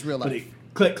that's just real life.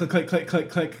 Click, click, click, click,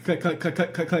 click, click, click, click, click,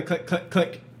 click, click, click, click, click,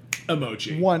 click,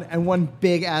 emoji. One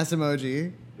big ass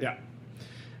emoji. Yeah.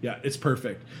 Yeah, it's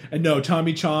perfect. And no,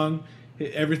 Tommy Chong,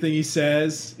 everything he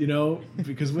says,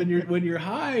 because when you're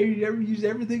high,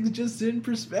 everything's just in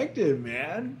perspective,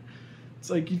 man. It's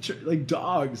like like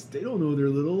dogs. They don't know they're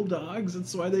little dogs.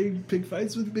 That's why they pick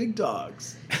fights with big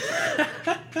dogs.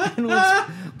 And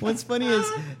what's funny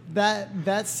is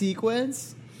that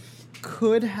sequence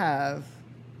could have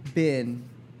been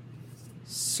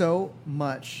so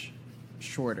much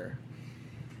shorter.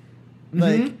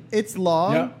 Like it's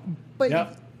long,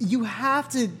 but you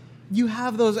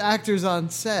have those actors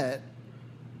on set.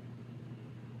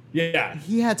 Yeah,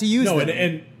 he had to use them.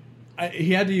 and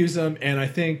he had to use them, and I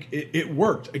think it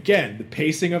worked. Again, the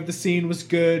pacing of the scene was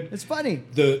good. It's funny.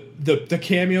 The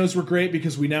cameos were great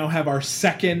because we now have our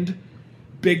second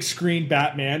big screen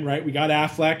Batman, right? We got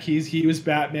Affleck, he was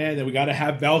Batman, then we got to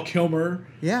have Val Kilmer.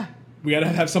 Yeah. We got to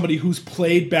have somebody who's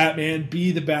played Batman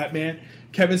be the Batman.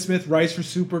 Kevin Smith writes for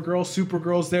Supergirl.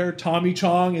 Supergirl's there. Tommy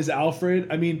Chong is Alfred.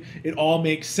 I mean, it all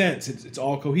makes sense. It's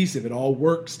all cohesive. It all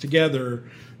works together.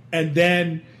 And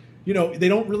then, they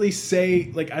don't really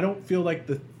say, I don't feel like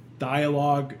the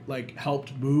dialogue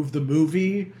helped move the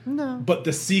movie. No. But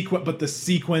the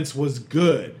sequence was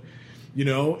good.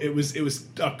 It was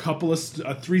a couple of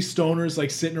three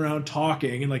stoners sitting around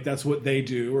talking, and that's what they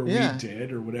do, or we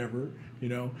did, or whatever,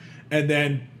 And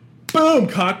then, boom!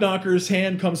 Cockknocker's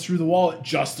hand comes through the wall at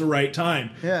just the right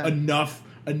time. Yeah.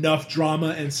 Enough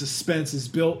drama and suspense is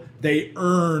built. They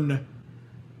earn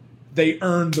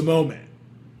the moment.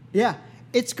 Yeah,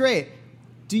 it's great.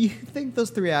 Do you think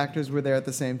those three actors were there at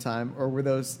the same time, or were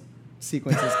those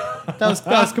sequences that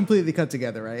was completely cut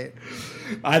together, right?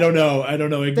 I don't know.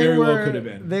 It very well could have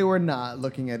been. They were not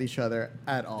looking at each other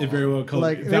at all. It very well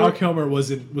could. Val Kilmer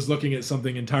was looking at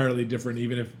something entirely different,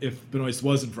 even if Benoist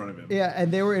was in front of him. Yeah,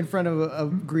 and they were in front of a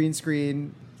green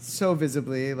screen so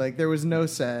visibly, there was no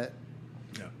set.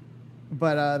 Yeah.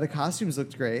 But the costumes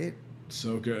looked great.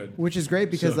 So good. Which is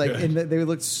great because they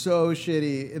looked so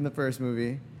shitty in the first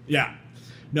movie. Yeah.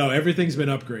 No, everything's been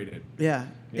upgraded. Yeah.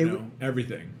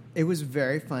 Everything. It was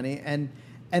very funny, and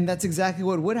that's exactly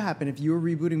what would happen if you were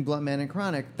rebooting Blunt Man and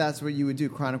Chronic. That's what you would do.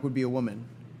 Chronic would be a woman.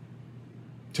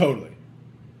 Totally.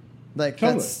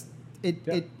 That's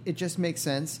it just makes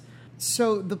sense.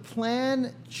 So the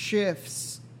plan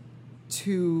shifts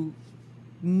to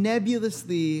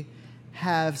nebulously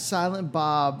have Silent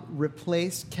Bob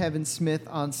replace Kevin Smith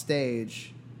on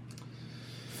stage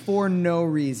for no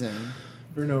reason.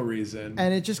 For no reason.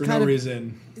 And it just for kind no of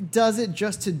reason. does it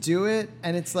just to do it,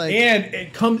 and it's like, And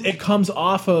it comes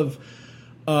off of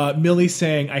Millie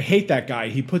saying, "I hate that guy.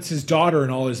 He puts his daughter in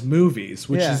all his movies,"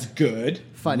 which Yeah. is good.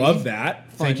 Funny. Love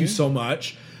that. Thank you Funny. so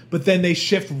much. But then they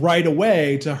shift right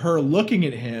away to her looking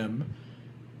at him,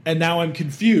 and now I'm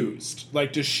confused.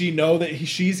 Like, does she know that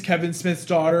she's Kevin Smith's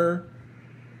daughter?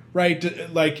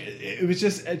 Right? Like, it was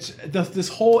just this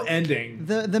whole ending.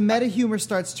 the meta humor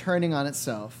starts turning on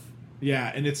itself.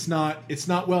 Yeah, and it's not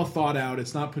well thought out.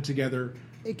 It's not put together.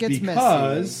 It gets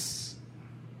because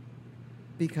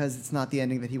because it's not the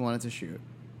ending that he wanted to shoot.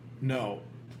 no,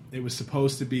 it was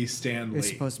supposed to be Stan Lee. It was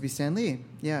supposed to be Stan Lee,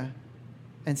 yeah,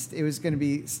 and it was going to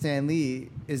be Stan Lee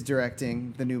is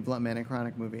directing the new Blunt Man and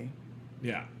Chronic movie.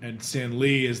 Yeah, and Stan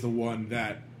Lee is the one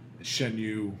that Shen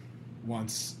Yu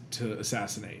wants to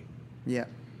assassinate, Yeah,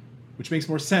 which makes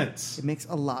more sense. it makes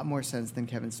a lot more sense than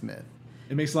Kevin Smith.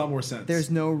 It makes a lot more sense. There's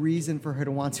no reason for her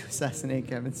to want to assassinate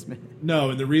Kevin Smith. no,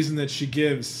 and the reason that she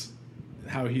gives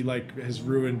how he has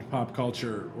ruined pop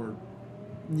culture or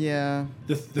Yeah,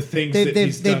 the things that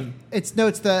he's done, it's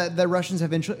the Russians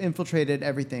have infiltrated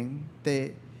everything.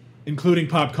 including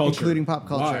pop culture. Including pop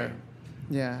culture.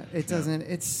 Why? Yeah, it doesn't.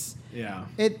 It's Yeah.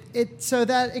 so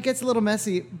that it gets a little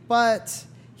messy, but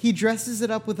he dresses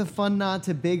it up with a fun nod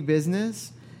to big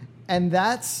business, and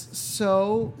that's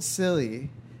so silly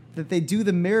that they do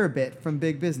the mirror bit from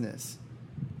Big Business.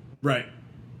 Right.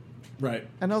 Right.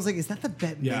 And I was like, is that the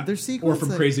Bette Yeah. Midler sequence? Or from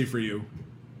Like- Crazy for You.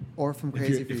 Or from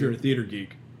Crazy If you're a theater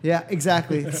geek. Yeah,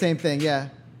 exactly. Same thing. Yeah.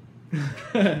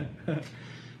 Yeah.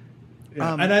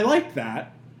 And I liked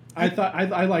that. I thought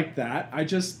I liked that. I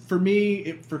just, for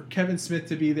me, for Kevin Smith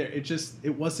to be there,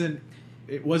 it wasn't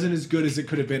as good as it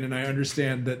could have been. And I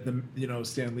understand that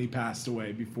Stan Lee passed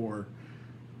away before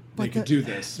they could do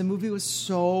this. The movie was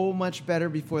so much better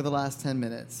before the last 10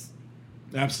 minutes.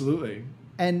 Absolutely.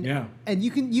 And Yeah. and you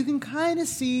can kind of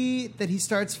see that he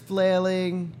starts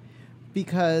flailing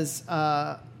because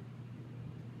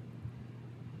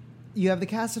you have the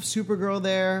cast of Supergirl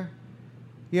there.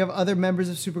 You have other members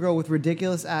of Supergirl with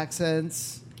ridiculous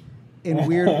accents in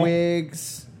weird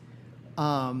wigs.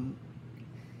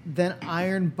 Then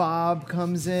Iron Bob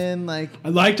comes in. Like, I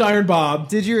liked Iron Bob.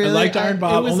 Did you really? I liked Iron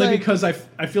Bob was only like- because I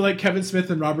feel like Kevin Smith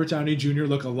and Robert Downey Jr.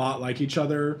 look a lot like each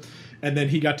other. And then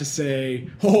he got to say,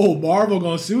 "Oh, Marvel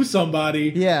gonna sue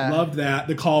somebody." Yeah. Loved that.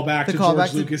 The callback to callback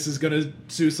George to- Lucas is gonna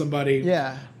sue somebody.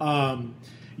 yeah,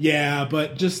 Yeah,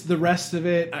 but just the rest of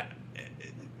it,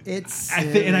 it's I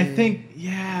think,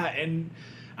 yeah, and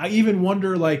I even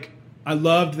wonder, like, I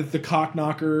loved that the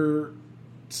Cockknocker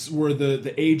were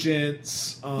the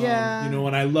agents, Yeah.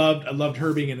 and I loved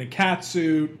her being in a cat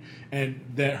suit, and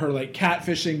that her like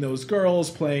catfishing those girls,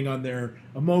 playing on their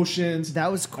emotions.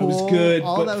 That was That cool. was good.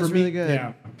 All but that for was me, really good.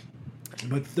 Yeah,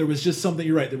 but there was just something.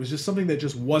 You're right. There was just something that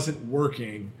just wasn't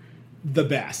working the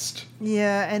best.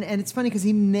 Yeah, and it's funny because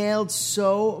he nailed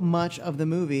so much of the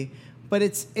movie, but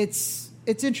it's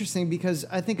interesting because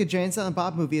I think a Jay and Silent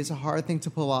Bob movie is a hard thing to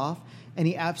pull off, and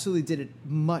he absolutely did it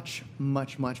much,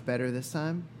 much, much better this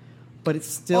time. But it's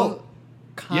still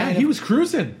kind of... he was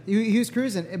cruising. He was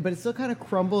cruising, but it still kind of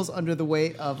crumbles under the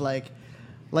weight of like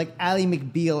Ally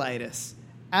McBeal-itis.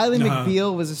 Ally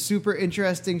McBeal was a super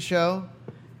interesting show,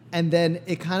 and then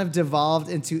it kind of devolved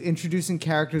into introducing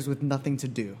characters with nothing to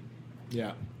do.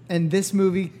 Yeah. And this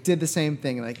movie did the same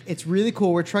thing. Like, it's really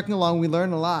cool. We're trucking along. We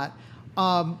learn a lot.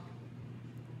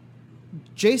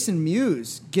 Jason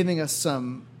Mewes giving us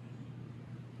some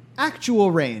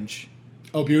actual range.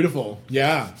 Oh, beautiful.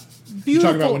 Yeah. Beautiful. You're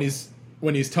talking about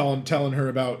when he's telling her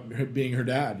about being her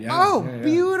dad. Yeah. Oh, Yeah, yeah.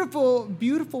 beautiful,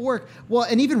 beautiful work. Well,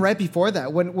 and even right before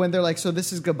that, when they're like, so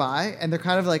this is goodbye, and they're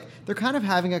kind of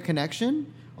having a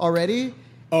connection already.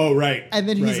 Oh, right. And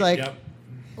then he's Right, like, yep.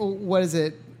 oh, what is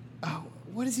it? Oh,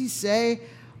 what does he say?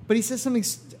 But he says something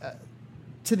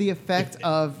to the effect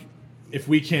of, if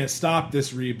we can't stop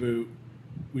this reboot,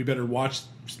 we better watch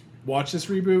this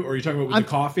reboot. Or are you talking about with the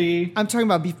coffee? I'm talking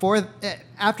about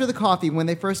after the coffee, when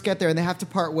they first get there and they have to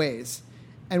part ways.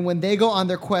 And when they go on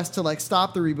their quest to like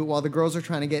stop the reboot while the girls are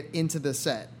trying to get into the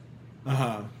set.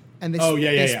 Uh-huh. And they,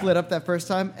 yeah. split up that first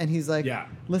time, and he's like, Yeah.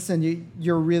 listen,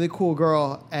 you're a really cool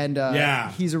girl, and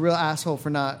Yeah. he's a real asshole for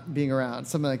not being around,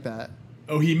 something like that.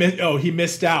 He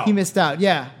missed out. He missed out,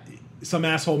 yeah. Some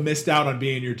asshole missed out on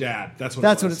being your dad. That's what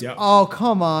That's it what was. it's, Yep. oh,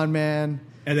 come on, man.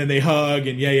 And then they hug,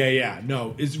 and yeah.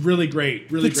 No, it's really great.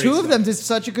 Really The great two of stuff. them did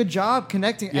such a good job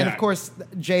connecting, and Yeah. of course,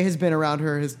 Jay has been around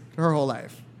her her whole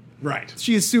life. Right.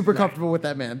 She is super comfortable with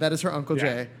that man. That is her Uncle Yeah.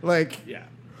 Jay. Like,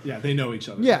 Yeah, they know each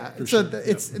other. yeah. for So sure.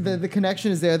 it's the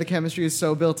connection is there. The chemistry is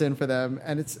so built in for them,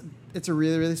 and it's a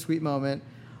really, really sweet moment.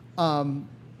 And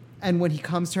And when he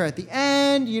comes to her at the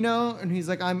end, you know, and he's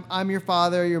like, I'm your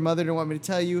father, your mother didn't want me to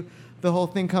tell you, the whole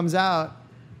thing comes out.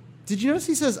 Did you notice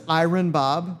he says Iron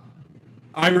Bob?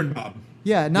 Iron Bob.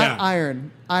 Yeah, not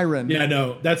iron. Iron. Yeah,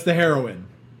 no, that's the heroin.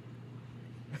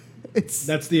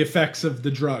 That's the effects of the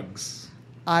drugs.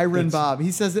 Iron Bob.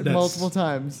 He says it multiple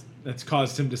times. That's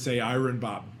caused him to say Iron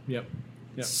Bob. Yep.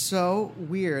 So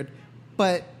weird.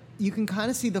 But you can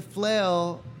kind of see the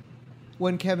flail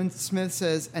when Kevin Smith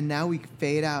says, and now we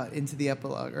fade out into the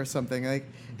epilogue or something. Like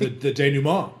the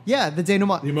denouement. Yeah, the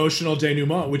denouement. The emotional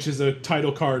denouement, which is a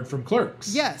title card from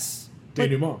Clerks. Yes.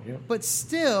 Denouement, yeah. But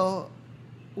still,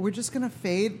 we're just going to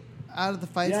fade out of the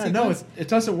fight sequence. No, it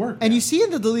doesn't work. And you see in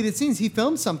the deleted scenes, he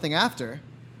filmed something after.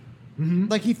 Mm-hmm.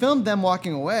 Like, he filmed them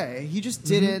walking away. He just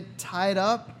didn't tie it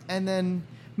up, and then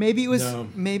maybe it was... No.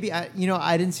 Maybe, I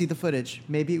didn't see the footage.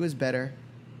 Maybe it was better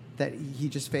that he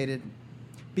just faded.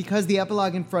 Because the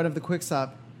epilogue in front of the quick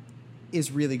stop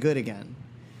is really good again.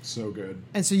 So good.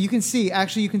 And so you can see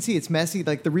it's messy.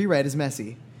 Like, the rewrite is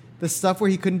messy. The stuff where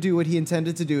he couldn't do what he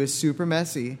intended to do is super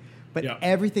messy. But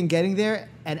everything getting there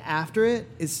and after it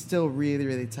is still really,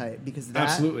 really tight. Because that...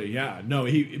 Absolutely, yeah. No,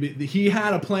 he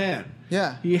had a plan.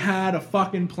 Yeah. He had a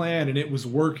fucking plan, and it was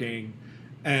working.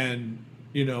 And,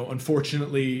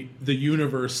 unfortunately, the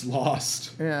universe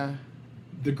lost the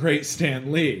great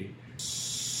Stan Lee.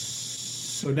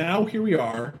 So now here we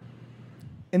are.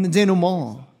 In the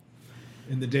denouement.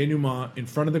 In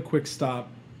front of the quick stop.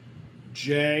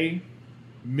 Jay,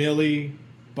 Millie,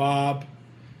 Bob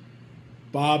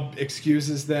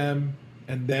excuses them,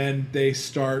 and then they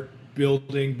start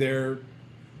building their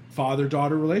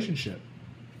father-daughter relationship.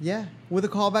 Yeah, with a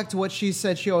callback to what she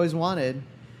said she always wanted.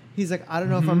 He's like, I don't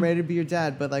know if I'm ready to be your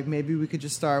dad, but like maybe we could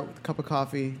just start with a cup of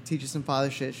coffee, teach you some father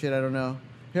shit, I don't know.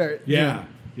 Here, yeah.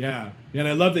 And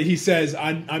I love that he says,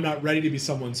 I'm not ready to be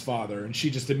someone's father, and she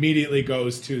just immediately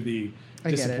goes to the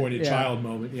disappointed child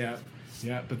moment. Yeah,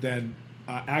 but then,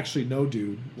 actually, no,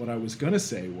 dude, what I was going to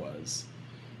say was...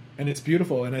 And it's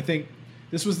beautiful. And I think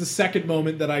this was the second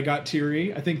moment that I got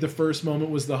teary. I think the first moment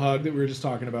was the hug that we were just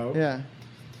talking about. Yeah.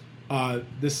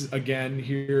 This is, again,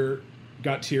 here,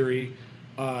 got teary.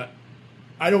 I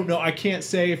don't know. I can't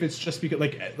say if it's just because,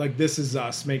 like This Is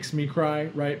Us makes me cry,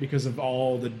 right? Because of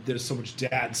there's so much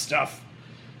dad stuff.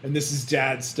 And this is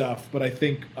dad stuff. But I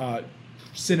think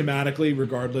cinematically,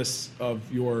 regardless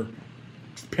of your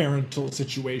parental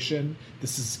situation,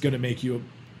 this is going to make you...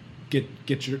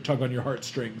 Get your tug on your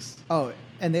heartstrings. Oh,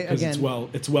 and it's well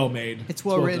made. It's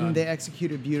well written. Done. They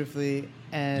executed beautifully.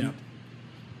 And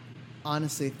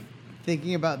honestly,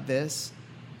 thinking about this,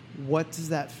 what does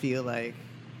that feel like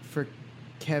for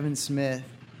Kevin Smith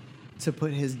to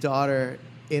put his daughter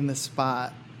in the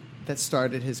spot that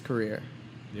started his career?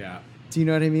 Yeah. Do you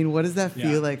know what I mean? What does that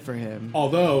feel like for him?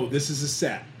 Although this is a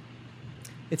set.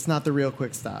 It's not the real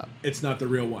quick stop. It's not the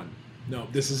real one. No,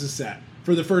 this is a set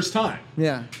for the first time.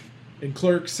 Yeah. In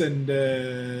Clerks and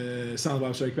Silent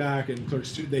Bob Strike Back and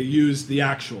Clerks 2, they used the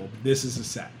actual. This is a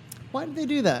set. Why did they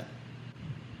do that?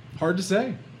 Hard to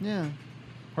say. Yeah.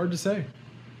 Hard to say.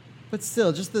 But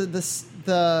still, just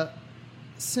the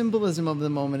symbolism of the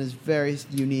moment is very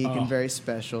unique and very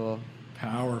special.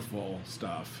 Powerful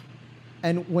stuff.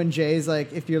 And when Jay's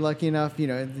like, if you're lucky enough, you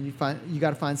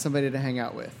got to find somebody to hang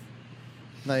out with.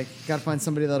 Like, got to find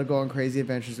somebody that'll go on crazy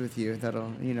adventures with you.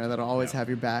 That'll always have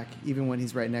your back, even when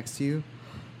he's right next to you.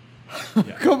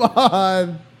 Yeah. Come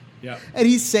on. Yeah. And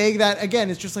he's saying that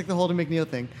again. It's just like the Holden McNeil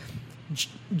thing.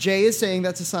 Jay is saying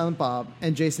that to Silent Bob,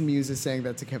 and Jason Mewes is saying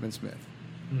that to Kevin Smith.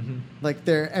 Mm-hmm. Like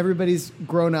everybody's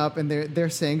grown up, and they're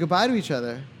saying goodbye to each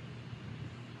other.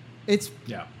 It's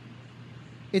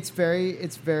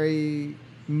very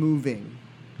moving.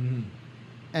 Mm-hmm.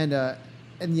 And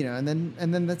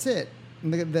then that's it.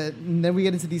 And then we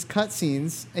get into these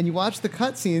cutscenes, and you watch the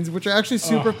cutscenes, which are actually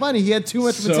super funny. He had too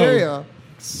much material.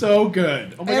 So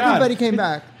good. Oh my God. Everybody came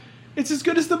back. It's as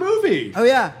good as the movie. Oh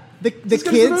yeah, the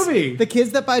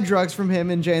kids that buy drugs from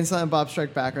him and Jay and Silent Bob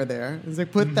Strike Back are there. It's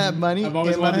like, put that money. I've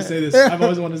always wanted to say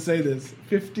this.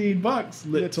 $15,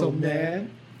 little man.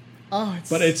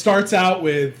 But it starts out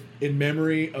with "In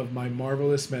memory of my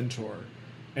marvelous mentor,"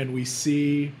 and we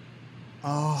see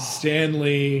Stan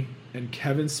Lee and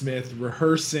Kevin Smith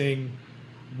rehearsing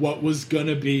what was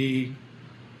gonna be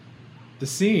the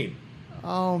scene.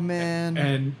 Oh man!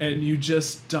 And you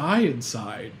just die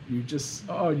inside. You just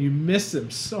you miss him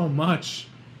so much.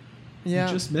 Yeah,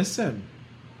 you just miss him.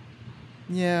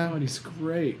 Yeah, and he's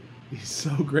great. He's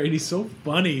so great. He's so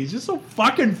funny. He's just so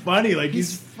fucking funny. Like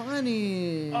he's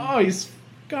funny. Oh, he's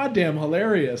goddamn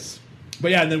hilarious.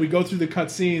 But yeah, and then we go through the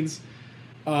cutscenes,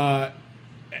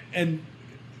 and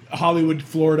Hollywood,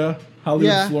 Florida,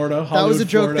 Hollywood, Florida. That was Hollywood, a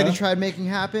joke Florida. that he tried making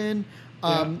happen.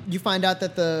 Yeah. You find out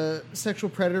that the sexual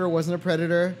predator wasn't a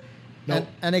predator. Nope.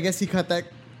 And I guess he cut that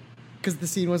because the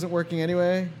scene wasn't working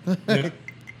anyway.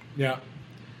 Yeah.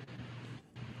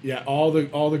 Yeah, all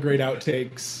the great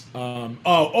outtakes.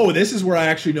 This is where I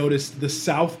actually noticed the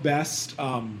South Best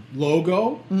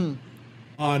logo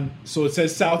on. So it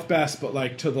says South Best, but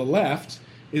like to the left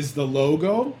is the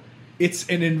logo. It's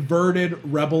an inverted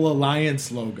Rebel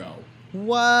Alliance logo.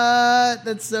 What?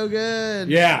 That's so good.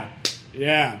 Yeah.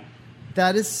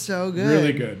 That is so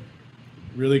good.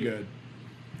 Really good.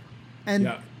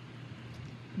 And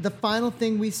the final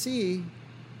thing we see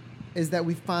is that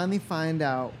we finally find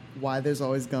out why there's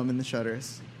always gum in the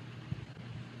shutters.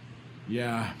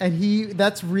 Yeah. And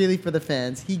that's really for the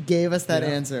fans. He gave us that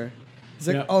answer. He's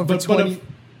like, oh, for 20...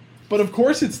 But of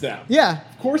course it's them. Yeah.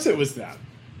 Of course it was them.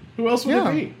 Who else would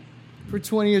it be? For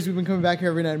 20 years, we've been coming back here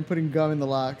every night and putting gum in the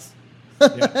locks.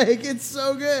 Yeah. Like, it's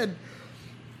so good.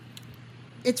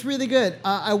 It's really good.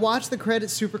 I watched the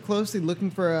credits super closely looking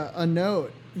for a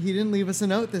note. He didn't leave us a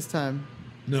note this time.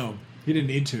 No, he didn't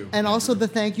need to. And also the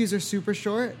thank yous are super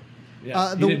short.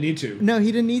 Yeah, he didn't need to. No, he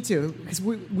didn't need to because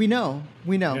we know.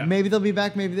 Yeah. Maybe they'll be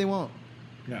back, maybe they won't.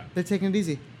 Yeah. They're taking it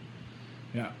easy.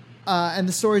 Yeah. And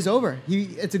the story's over.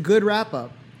 It's a good wrap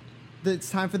up. It's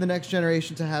time for the next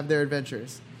generation to have their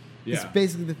adventures. Yeah. It's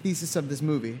basically the thesis of this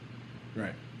movie.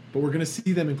 Right. But we're going to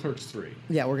see them in Clerks 3.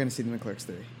 Yeah, we're going to see them in Clerks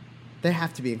 3. They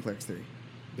have to be in Clerks 3.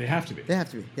 They have to be. They have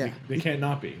to be. Yeah. They can't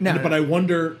not be. No, but I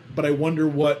wonder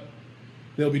what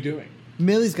they'll be doing.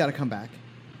 Millie's got to come back.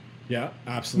 Yeah,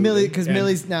 absolutely. Because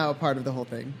Millie's now a part of the whole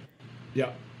thing.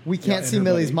 Yeah. We can't see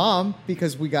Millie's mom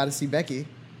because we got to see Becky.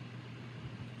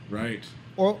 Right.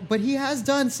 But he has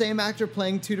done same actor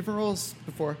playing two different roles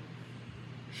before.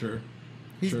 Sure.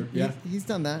 He's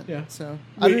done that. Yeah. So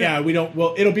we don't.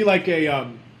 Well, it'll be like a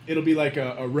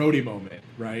Rhodey moment,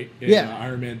 right? In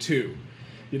Iron Man 2.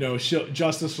 You know,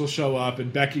 Justice will show up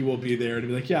and Becky will be there and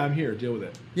be like, "Yeah, I'm here. Deal with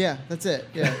it." Yeah, that's it.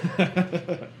 Yeah.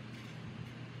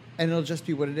 And it'll just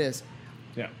be what it is.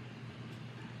 Yeah.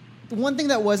 The one thing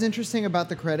that was interesting about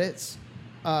the credits,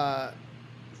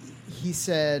 he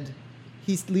said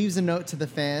he leaves a note to the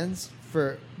fans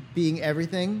for being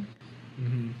everything.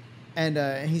 Mm-hmm.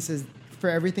 And he says, for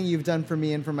everything you've done for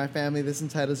me and for my family, this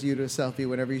entitles you to a selfie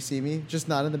whenever you see me. Just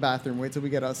not in the bathroom. Wait till we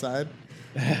get outside.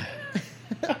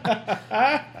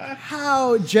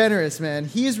 How generous, man.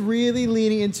 He is really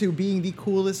leaning into being the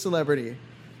coolest celebrity.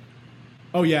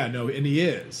 Oh, yeah, no, and he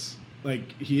is.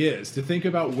 Like, he is. To think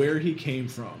about where he came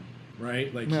from,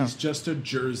 right? Like, he's just a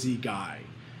Jersey guy.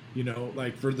 You know,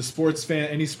 like, for the sports fan,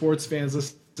 any sports fans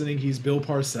listening, he's Bill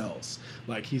Parcells.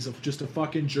 Like, he's just a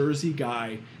fucking Jersey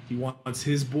guy. He wants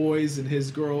his boys and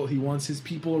his girl. He wants his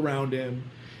people around him.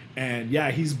 And,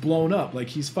 yeah, he's blown up. Like,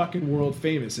 he's fucking world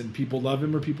famous, and people love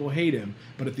him or people hate him.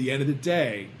 But at the end of the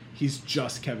day, he's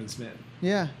just Kevin Smith.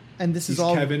 Yeah, and he's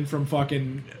Kevin from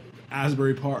fucking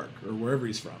Asbury Park or wherever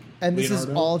he's from. And this is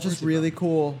all just really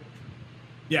cool.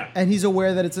 Yeah. And he's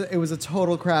aware that it was a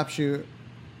total crapshoot.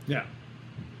 Yeah.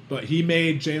 But he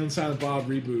made Jay and Silent Bob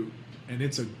reboot, and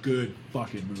it's a good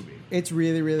fucking movie. It's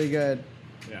really, really good.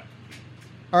 Yeah.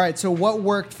 All right, so what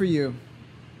worked for you?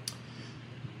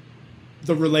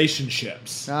 The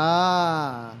relationships.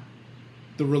 The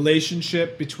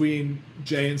relationship between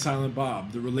Jay and Silent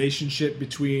Bob. The relationship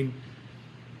between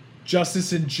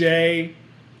Justice and Jay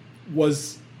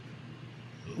was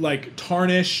like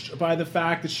tarnished by the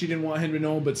fact that she didn't want him to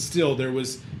know, but still there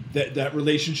was that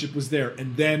relationship was there.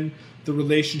 And then the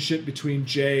relationship between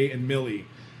Jay and Millie,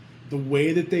 the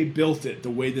way that they built it,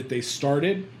 the way that they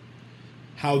started,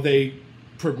 how they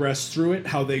progressed through it,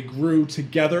 how they grew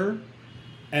together,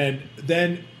 and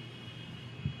then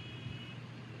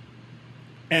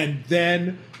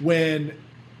when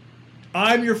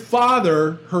I'm your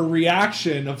father, her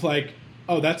reaction of like,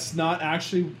 oh, that's not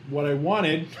actually what I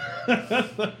wanted.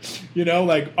 You know,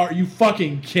 like, are you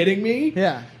fucking kidding me?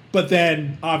 Yeah. But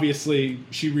then, obviously,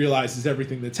 she realizes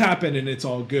everything that's happened, and it's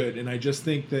all good. And I just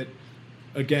think that,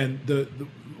 again, the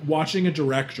watching a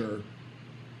director,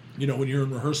 you know, when you're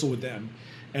in rehearsal with them,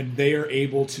 and they are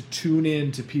able to tune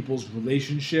in to people's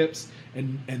relationships,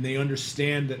 and they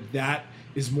understand that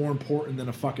is more important than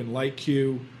a fucking light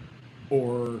cue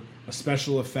or a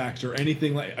special effect or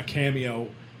anything like a cameo.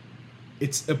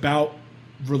 It's about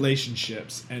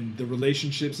relationships, and the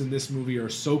relationships in this movie are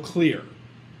so clear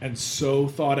and so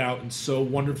thought out and so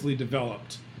wonderfully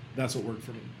developed. That's what worked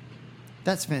for me.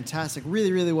 That's fantastic.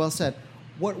 Really, really well said.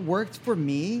 What worked for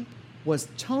me was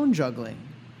tone juggling.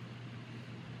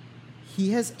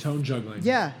 Tone juggling.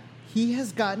 Yeah. He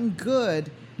has gotten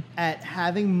good at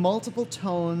having multiple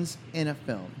tones in a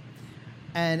film.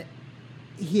 And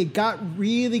he got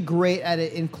really great at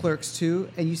it in Clerks 2,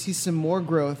 and you see some more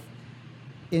growth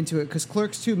into it because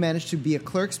Clerks 2 managed to be a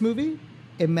Clerks movie.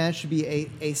 It managed to be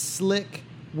a slick,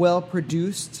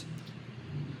 well-produced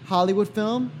Hollywood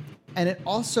film, and it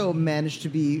also managed to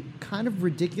be kind of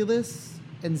ridiculous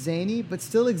and zany, but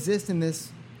still exist in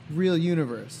this real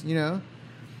universe, you know?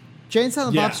 Jay and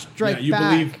Silent Bob Strike Back. You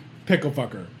believe Pickle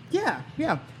Fucker. Yeah.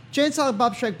 Jay and Silent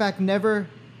Bob Strike Back never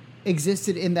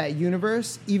existed in that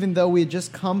universe, even though we had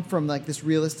just come from like this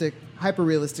realistic,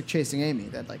 hyper-realistic Chasing Amy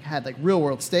that like had like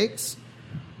real-world stakes.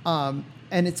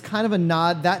 And it's kind of a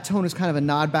nod. That tone is kind of a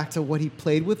nod back to what he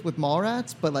played with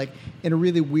Mallrats, but like in a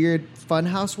really weird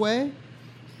funhouse way.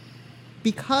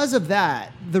 Because of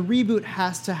that, the reboot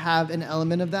has to have an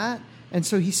element of that, and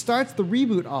so he starts the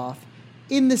reboot off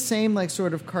in the same like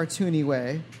sort of cartoony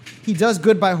way. He does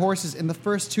Goodbye Horses in the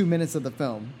first 2 minutes of the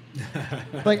film,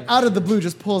 like out of the blue,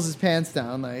 just pulls his pants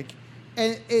down, like,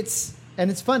 and it's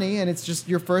funny, and it's just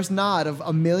your first nod of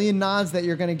a million nods that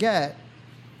you're gonna get.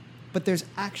 But there's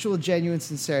actual genuine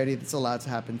sincerity that's allowed to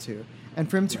happen too. And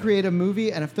for him to create a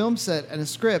movie and a film set and a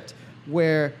script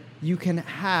where you can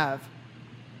have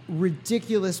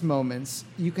ridiculous moments,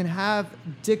 you can have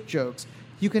dick jokes,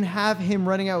 you can have him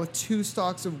running out with 2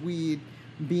 stalks of weed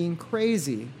being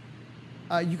crazy.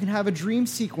 You can have a dream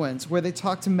sequence where they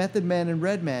talk to Method Man and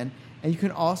Redman, and you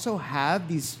can also have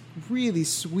these really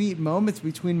sweet moments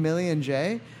between Millie and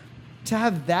Jay. To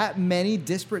have that many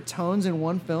disparate tones in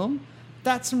one film,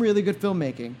 that's some really good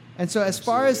filmmaking. And so as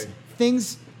far as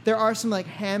things, there are some like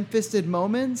ham-fisted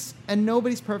moments, and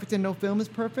nobody's perfect and no film is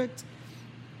perfect.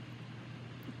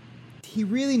 He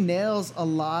really nails a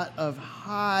lot of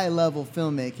high-level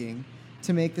filmmaking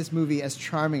to make this movie as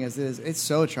charming as it is. It's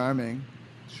so charming.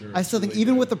 Sure, I still think,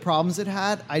 even with the problems it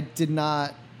had, I'll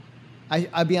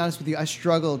be honest with you, I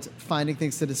struggled finding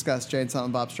things to discuss Jay and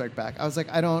Silent Bob Strike Back. I was like,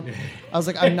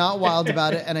 I'm not wild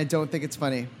about it, and I don't think it's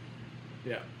funny.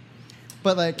 Yeah.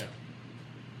 But like,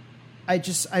 I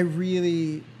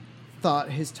really thought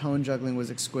his tone juggling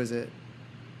was exquisite.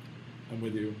 I'm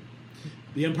with you.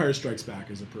 The Empire Strikes Back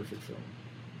is a perfect film.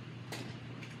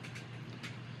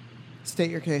 State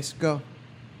your case. Go.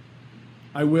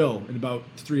 I will in about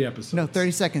 3 episodes. No,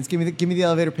 30 seconds. Give me the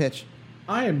elevator pitch.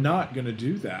 I am not going to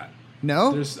do that.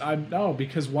 No? No,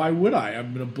 because why would I?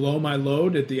 I'm going to blow my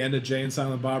load at the end of Jay and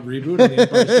Silent Bob reboot on The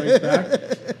Empire Strikes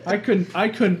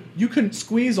Back. You couldn't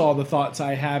squeeze all the thoughts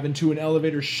I have into an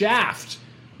elevator shaft.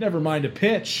 Never mind a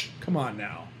pitch. Come on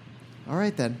now. All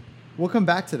right, then. We'll come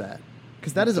back to that.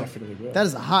 Because that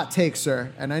is a hot take,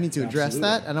 sir, and I need to address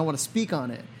that, and I want to speak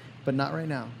on it, but not right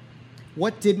now.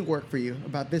 What didn't work for you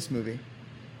about this movie?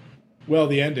 Well,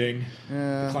 the ending,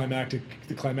 the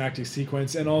climactic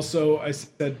sequence, and also I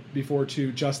said before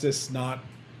too, Justice not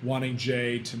wanting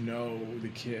Jay to know the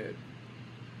kid.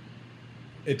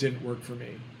 It didn't work for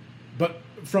me. But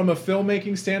from a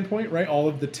filmmaking standpoint, right, all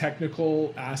of the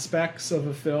technical aspects of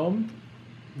a film,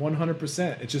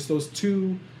 100%. It's just those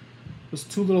two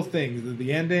little things: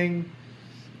 the ending,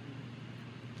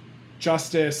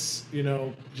 Justice,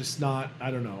 just not.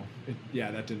 I don't know.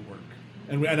 That didn't work,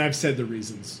 and I've said the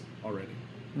reasons already.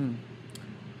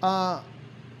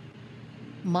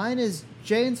 Mine is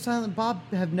Jay and Silent Bob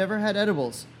have never had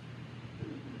edibles.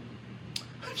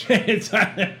 Jay and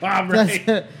Silent Bob,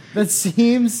 right? That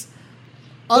seems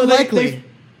unlikely.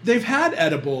 They've had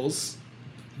edibles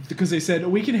because they said,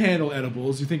 we can handle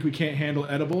edibles. You think we can't handle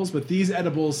edibles? But these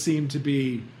edibles seem to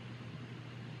be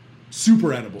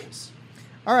super edibles.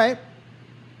 All right.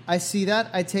 I see that.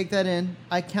 I take that in.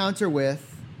 I counter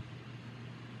with,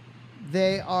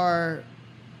 they are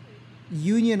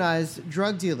unionized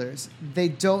drug dealers. They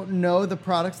don't know the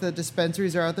products that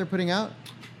dispensaries are out there putting out.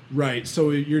 Right.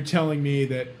 So you're telling me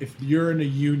that if you're in a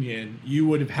union, you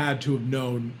would have had to have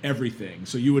known everything.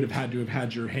 So you would have had to have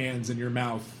had your hands and your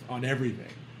mouth on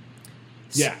everything.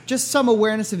 Yeah. Just some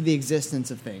awareness of the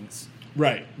existence of things.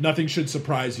 Right. Nothing should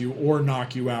surprise you or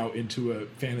knock you out into a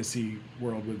fantasy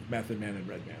world with Method Man and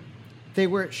Redman. They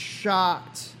were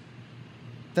shocked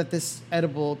that this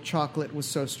edible chocolate was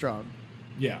so strong.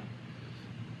 Yeah.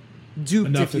 Duped,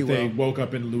 enough if you that they will. woke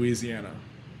up in Louisiana.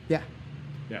 Yeah.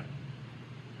 Yeah.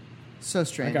 So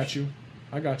strange.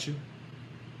 I got you.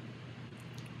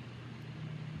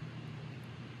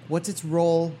 What's its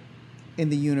role in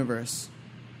the universe?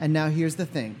 And now here's the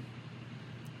thing.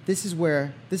 This is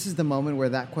the moment where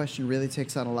that question really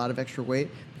takes on a lot of extra weight,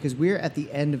 because we're at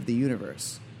the end of the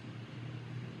universe.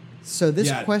 So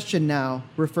this question now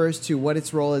refers to what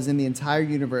its role is in the entire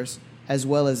universe, as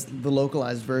well as the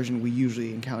localized version we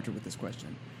usually encounter with this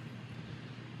question.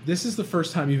 This is the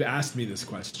first time you've asked me this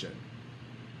question.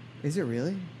 Is it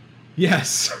really?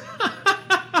 Yes.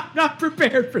 not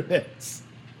prepared for this.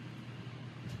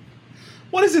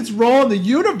 What is its role in the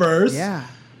universe? Yeah.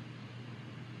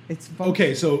 It's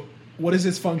Okay, so what is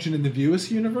its function in the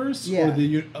Viewers universe? Yeah.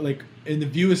 Or like in the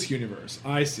Viewers universe?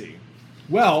 I see.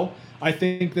 Well, I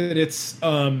think that it's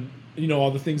all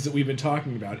the things that we've been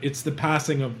talking about. It's the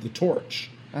passing of the torch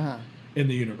in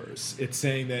the universe. It's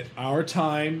saying that our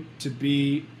time to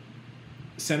be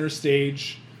center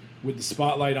stage with the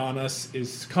spotlight on us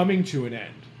is coming to an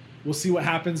end. We'll see what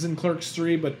happens in Clerks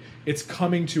 3, but it's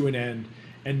coming to an end,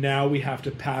 and now we have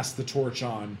to pass the torch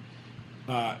on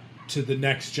to the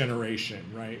next generation,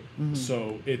 right? Mm-hmm.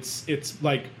 So it's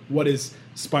like, what is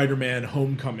Spider-Man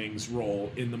Homecoming's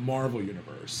role in the Marvel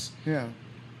universe? Yeah.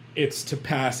 It's to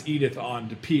pass Edith on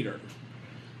to Peter.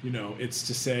 It's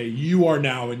to say, you are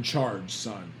now in charge,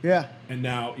 son. Yeah. And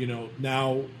now,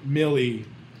 now Millie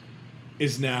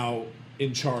is now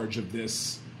in charge of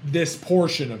this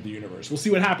portion of the universe. We'll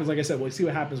see what happens. Like I said, we'll see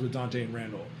what happens with Dante and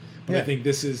Randall. But I think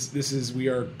this is we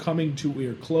are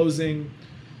closing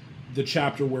the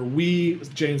chapter where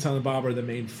Jay and Silent Bob, are the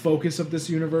main focus of this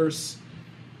universe,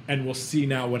 and we'll see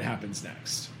now what happens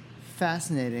next.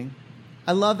 Fascinating.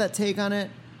 I love that take on it.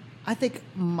 I think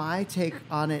my take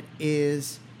on it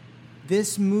is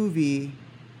this movie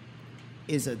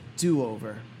is a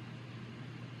do-over.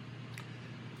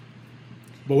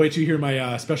 But wait till you hear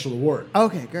my special award.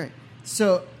 Okay, great.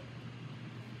 So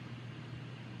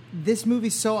this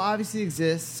movie so obviously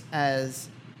exists as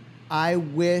I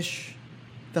wish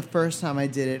the first time I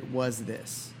did it was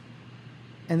this.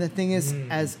 And the thing is,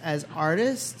 as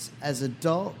artists, as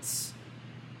adults,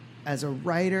 as a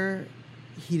writer,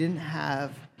 he didn't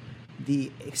have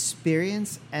the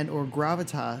experience and or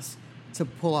gravitas to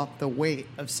pull off the weight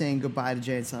of saying goodbye to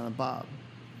Jay and Silent Bob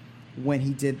when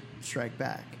he did Strike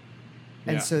Back.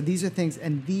 And so these are things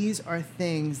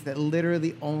that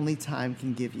literally only time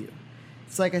can give you.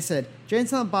 It's like I said, Jay and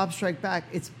Silent Bob Strike Back,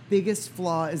 its biggest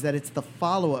flaw is that it's the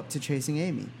follow-up to Chasing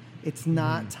Amy. It's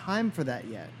not time for that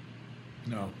yet.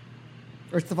 No.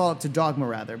 Or it's the follow-up to Dogma,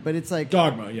 rather. But it's like...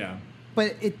 Dogma, yeah.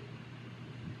 But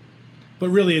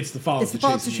really, it's the follow-up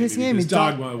to Chasing Amy. Amy.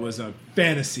 Dogma was a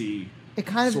fantasy It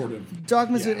kind of... sort of...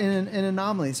 Dogma's an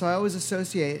anomaly. So I always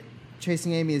associate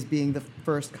Chasing Amy as being the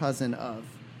first cousin of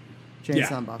Jay and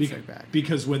Silent Bob Strike Back.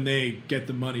 Because when they get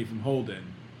the money from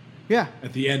Holden... Yeah.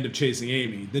 At the end of Chasing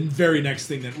Amy, the very next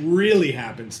thing that really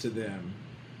happens to them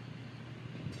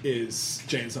is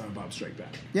Jay and Silent Bob Strike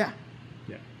Back. Yeah.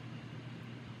 Yeah.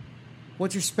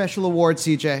 What's your special award,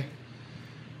 CJ?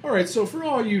 All right, so for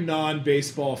all you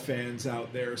non-baseball fans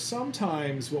out there,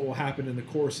 sometimes what will happen in the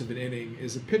course of an inning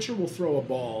is a pitcher will throw a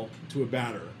ball to a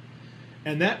batter,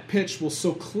 and that pitch will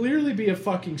so clearly be a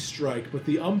fucking strike, but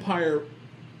the umpire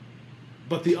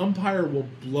will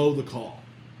blow the call.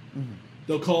 Mm-hmm.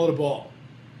 They'll call it a ball.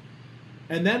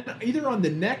 And then either on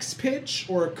the next pitch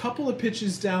or a couple of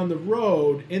pitches down the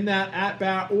road in that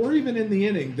at-bat or even in the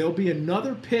inning, there'll be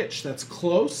another pitch that's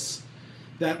close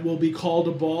that will be called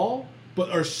a ball,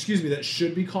 that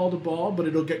should be called a ball, but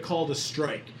it'll get called a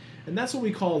strike. And that's what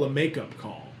we call a makeup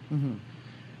call. Mm-hmm.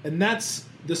 And that's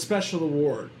the special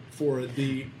award for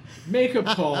the makeup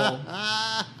call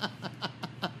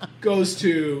goes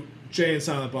to Jay and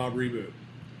Silent Bob Reboot.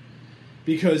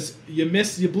 Because you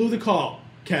blew the call,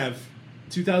 Kev.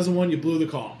 2001, you blew the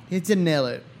call. You didn't nail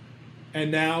it. And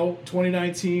now,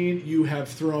 2019, you have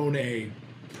thrown a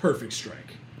perfect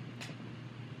strike.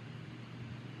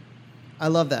 I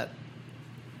love that.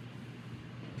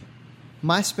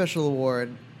 My special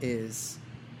award is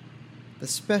the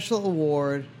special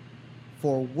award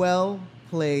for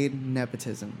well-played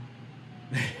nepotism.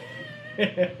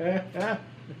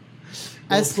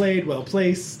 Well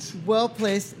placed. Well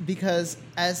placed because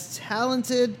as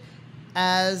talented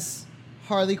as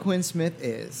Harley Quinn Smith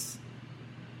is,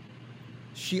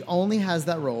 she only has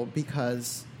that role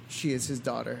because she is his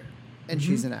daughter and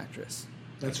she's an actress.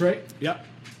 That's right. Yep.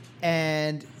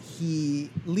 And he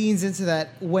leans into that.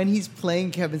 When he's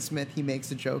playing Kevin Smith, he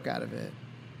makes a joke out of it.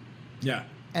 Yeah.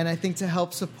 And I think to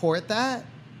help support that,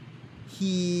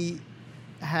 he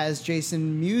has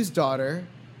Jason Mewes' daughter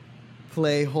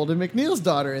play Holden McNeil's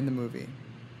daughter in the movie.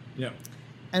 Yeah.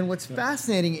 And what's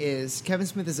fascinating is Kevin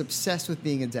Smith is obsessed with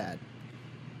being a dad.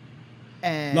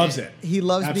 And loves it. He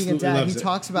loves Absolutely being a dad. loves He it.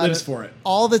 talks about Lives it for it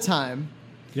all the time.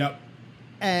 Yep.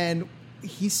 And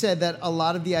he said that a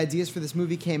lot of the ideas for this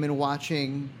movie came in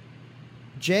watching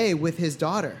Jay with his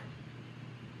daughter.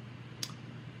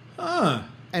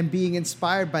 And being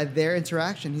inspired by their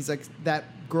interaction. He's like,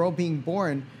 that girl being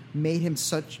born made him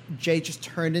Jay just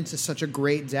turned into such a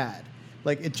great dad.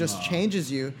 Like, it just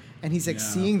changes you. And he's like,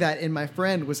 seeing that in my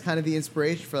friend was kind of the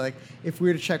inspiration for, like, if we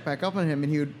were to check back up on him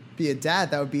and he would be a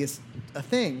dad, that would be a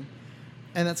thing.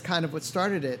 And that's kind of what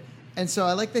started it. And so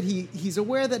I like that he's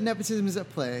aware that nepotism is at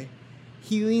play.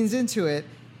 He leans into it.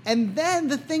 And then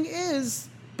the thing is,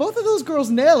 both of those girls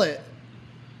nail it.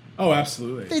 Oh,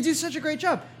 absolutely. They do such a great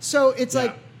job. So it's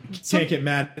like... Can't get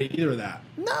mad at either of that.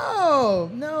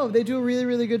 No, they do a really,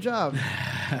 really good job.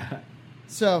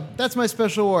 So that's my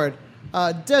special award.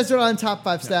 Desert Island top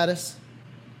 5 status.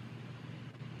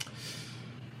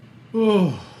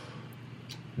 Oh,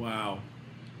 wow.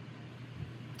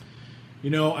 You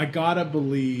know, I gotta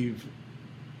believe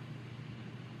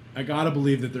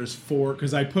that there's 4,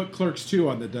 because I put Clerks 2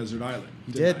 on the Desert Island.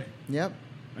 You did? I? Yep.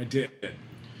 I did.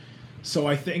 So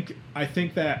I think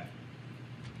that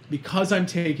because I'm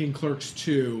taking Clerks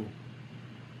 2,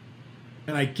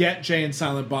 and I get Jay and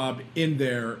Silent Bob in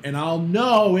there, and I'll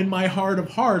know in my heart of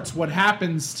hearts what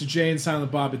happens to Jay and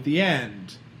Silent Bob at the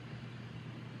end.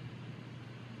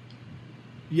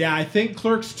 Yeah, I think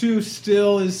Clerks 2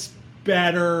 still is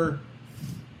better.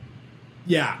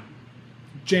 Yeah.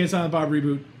 Jay and Silent Bob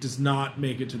reboot does not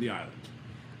make it to the island.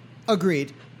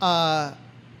 Agreed.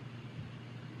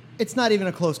 It's not even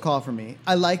a close call for me.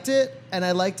 I liked it, and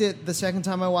I liked it the second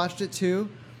time I watched it too.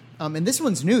 And this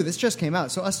one's new. This just came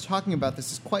out, so us talking about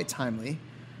this is quite timely.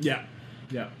 Yeah.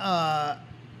 But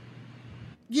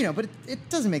it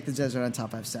doesn't make the Desert Island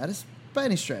top 5 status by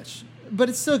any stretch. But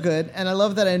it's still good, and I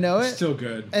love that I know it. Still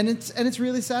good. And it's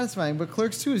really satisfying. But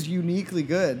Clerks 2 is uniquely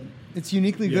good. It's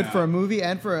uniquely good for a movie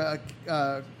and for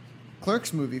a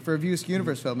Clerks movie, for a View Askew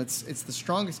Universe film. It's the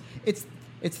strongest. It's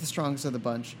the strongest of the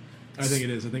bunch. I think it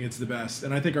is. I think it's the best,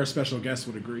 and I think our special guest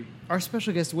would agree. Our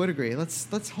special guest would agree.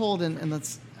 Let's hold and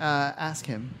let's ask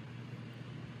him.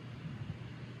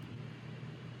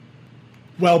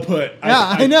 Well put.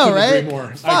 Yeah, I know, right? Agree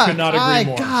more. I could not agree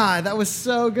more. God, that was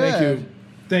so good.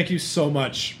 Thank you so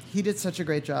much. He did such a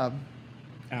great job,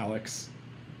 Alex.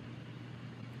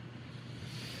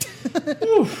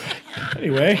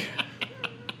 Anyway.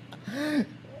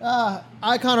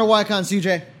 Icon or Wycon,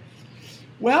 CJ?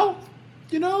 Well,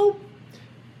 you know,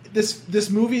 this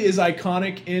movie is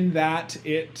iconic in that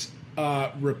it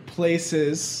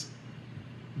replaces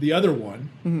the other one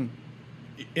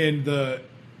in the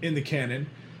canon.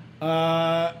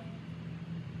 I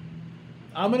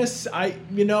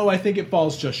think it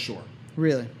falls just short.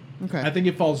 Really? Okay. I think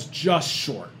it falls just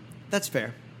short. That's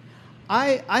fair.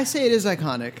 I say it is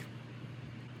iconic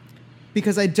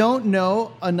because I don't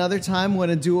know another time when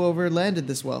a do-over landed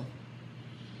this well.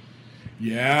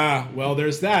 Yeah, well,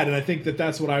 there's that, and I think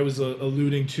that's what I was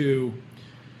alluding to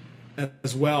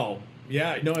as well.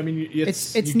 Yeah, no, I mean,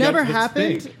 it's never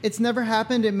happened. It's never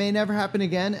happened. It may never happen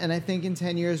again, and I think in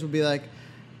 10 years we'll be like,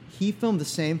 he filmed the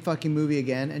same fucking movie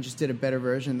again and just did a better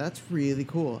version. That's really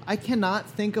cool. I cannot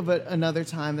think of another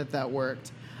time that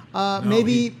worked.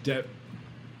 Maybe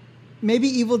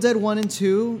Evil Dead 1 and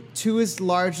 2. 2 is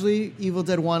largely Evil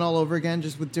Dead 1 all over again,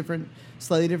 just with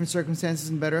slightly different circumstances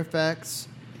and better effects.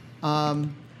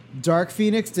 Dark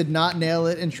Phoenix did not nail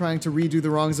it in trying to redo the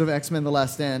wrongs of X-Men: The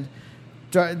Last Stand.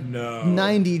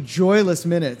 90 joyless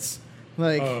minutes.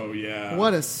 Oh yeah.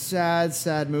 What a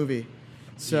sad movie.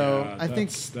 So yeah, I think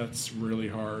that's really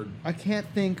hard. I can't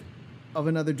think of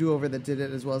another do-over that did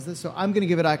it as well as this. So I'm going to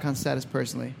give it icon status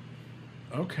personally.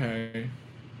 Okay.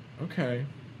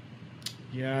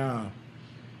 Yeah.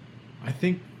 I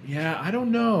think. Yeah. I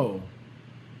don't know.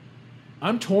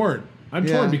 I'm torn.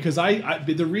 Because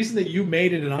the reason that you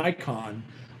made it an icon,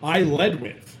 I led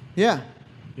with. Yeah.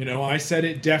 You know, I said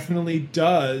it definitely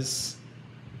does.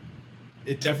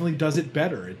 It definitely does it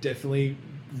better. It definitely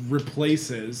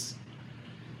replaces.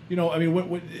 You know, I mean, what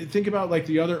think about like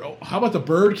the other. How about the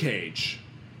Birdcage?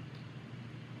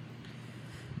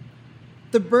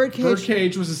 The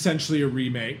Birdcage was essentially a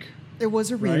remake. It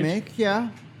was a remake, right? Yeah.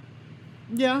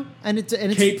 Yeah, and it's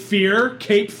Cape Fear.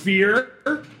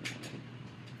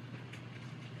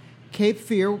 Cape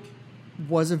Fear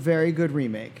was a very good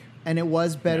remake, and it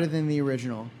was better than the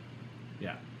original.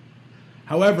 Yeah.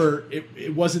 However,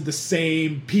 it wasn't the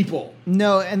same people.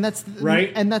 No, and that's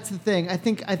right. And that's the thing. I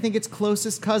think its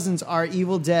closest cousins are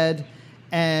Evil Dead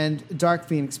and Dark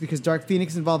Phoenix, because Dark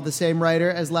Phoenix involved the same writer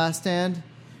as Last Stand.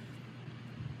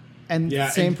 And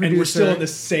same producer. And we're still in the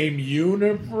same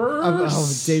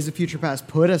universe. Days of Future Past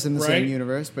put us in the same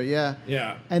universe, but yeah.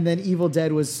 Yeah. And then Evil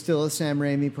Dead was still a Sam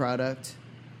Raimi product.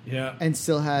 Yeah. And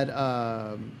still had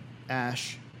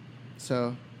Ash.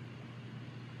 So,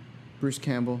 Bruce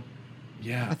Campbell.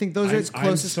 Yeah. I think those are its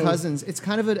closest cousins. It's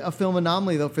kind of a film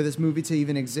anomaly, though, for this movie to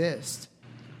even exist.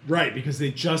 Right, because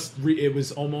they just it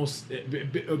was almost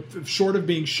short of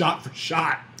being shot for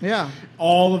shot. Yeah.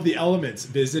 All of the elements,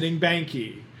 visiting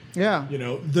Banky. Yeah. You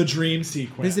know, the dream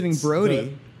sequence. Visiting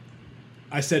Brody.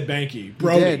 I said Banky.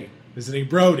 Brody. did. Visiting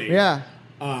Brody. Yeah.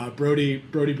 Brody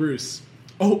Bruce.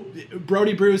 Oh,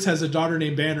 Brody Bruce has a daughter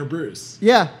named Banner Bruce.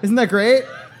 Yeah. Isn't that great?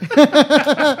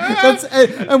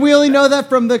 And we only know that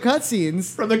from the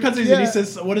cutscenes. From the cutscenes, Yeah. and he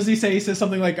says, what does he say? He says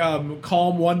something like,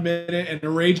 calm 1 minute and a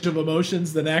rage of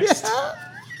emotions the next.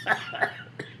 Yeah.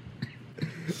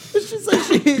 It's just like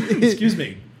she... Excuse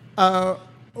me.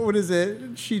 What is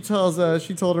it? She told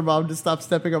her mom to stop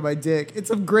stepping on my dick. It's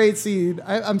a great scene.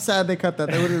 I'm sad they cut that.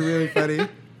 That would have been really funny.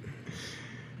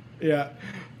 Yeah.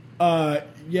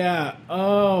 Yeah.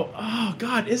 Oh,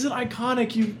 God. Is it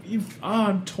iconic?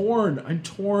 I'm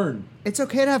torn. It's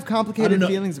okay to have I complicated don't know.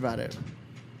 feelings about it.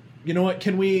 You know what?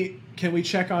 Can we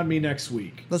check on me next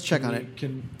week? Let's check on it.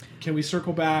 Can we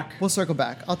circle back? We'll circle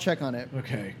back. I'll check on it.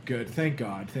 Okay, good. Thank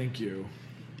God. Thank you.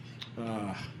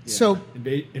 Yeah. So-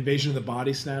 Invasion of the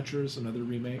Body Snatchers, another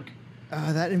remake.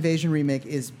 That Invasion remake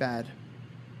is bad.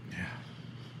 Yeah.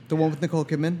 The one with Nicole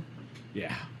Kidman.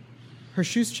 Yeah. Her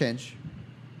shoes change.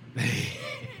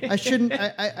 I shouldn't.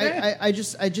 I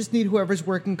just need whoever's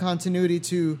working continuity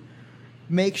to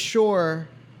make sure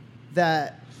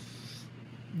that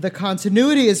the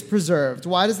continuity is preserved.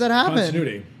 Why does that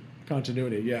happen?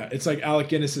 Continuity. Yeah. It's like Alec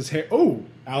Guinness's hair. Oh,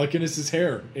 Alec Guinness's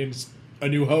hair in A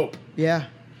New Hope. Yeah,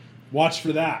 Watch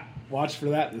for that. Watch for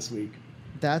that this week.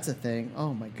 that's a thing.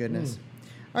 Oh my goodness.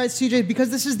 All right, CJ, because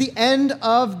this is the end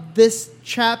of this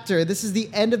chapter. This is the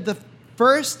end of the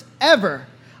first ever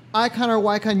Icon or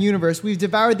Wycon universe. We've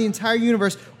devoured the entire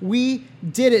universe. We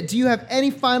did it. Do you have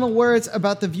any final words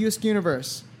about the Viewsk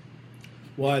universe?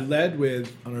 Well, I led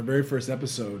with, on our very first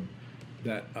episode,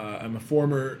 that I'm a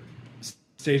former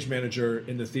stage manager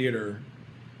in the theater,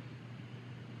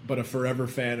 but a forever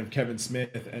fan of Kevin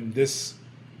Smith. And this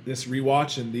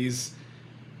rewatch and these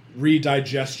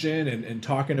redigestion and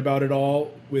talking about it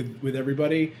all with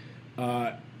everybody,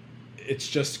 it's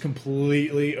just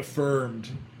completely affirmed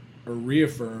or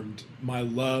reaffirmed my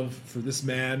love for this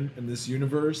man and this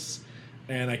universe.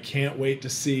 And I can't wait to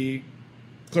see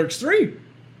Clerks 3.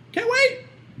 Can't wait.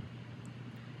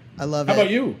 I love How it. about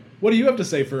you? What do you have to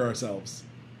say for ourselves?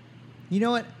 You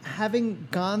know what? Having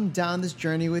gone down this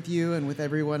journey with you and with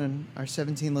everyone and our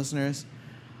 17 listeners,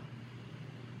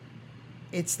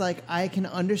 it's like I can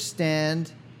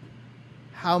understand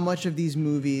how much of these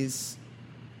movies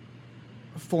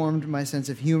formed my sense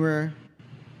of humor,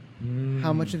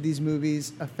 how much of these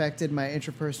movies affected my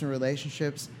interpersonal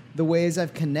relationships, the ways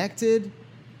I've connected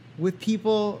with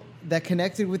people that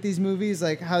connected with these movies,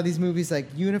 like how these movies like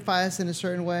unify us in a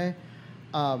certain way.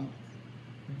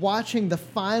 Watching the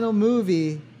final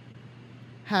movie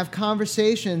have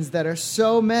conversations that are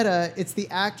so meta, it's the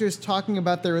actors talking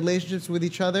about their relationships with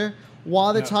each other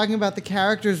while they're talking about the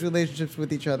characters' relationships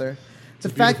with each other. It's a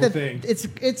beautiful thing.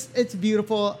 It's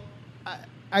beautiful.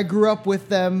 I grew up with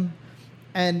them,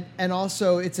 and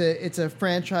also it's a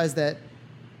franchise that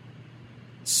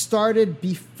started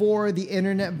before the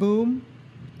internet boom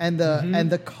and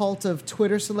the cult of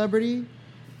Twitter celebrity,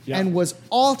 and was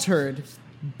altered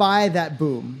by that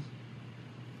boom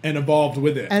And evolved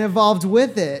with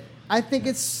it. I think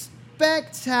it's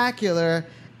spectacular,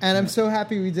 and I'm so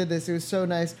happy we did this. It was so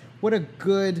nice. What a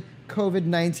good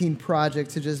COVID-19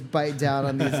 project to just bite down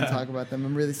on these and talk about them.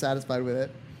 I'm really satisfied with it.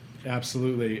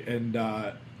 Absolutely. And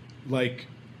like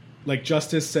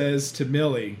Justice says to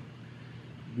Millie,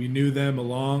 we knew them a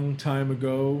long time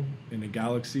ago in a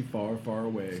galaxy far, far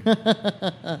away.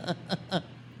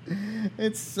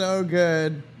 It's so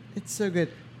good. It's so good.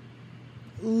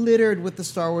 Littered with the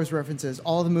Star Wars references,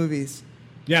 all the movies.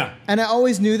 Yeah. And I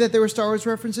always knew that there were Star Wars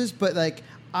references, but like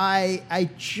I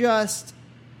just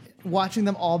watching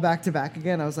them all back to back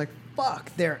again, I was like,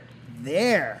 fuck, they're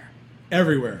there.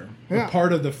 Everywhere. Yeah. A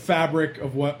part of the fabric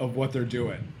of what they're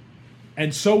doing.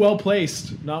 And so well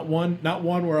placed. Not one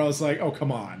where I was like, oh,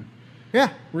 come on.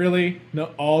 Yeah. Really?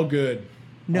 No, all good.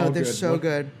 No, All they're so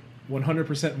good.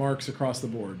 100% marks across the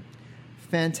board.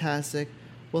 Fantastic.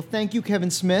 Well, thank you, Kevin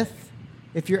Smith.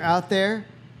 If you're out there,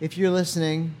 if you're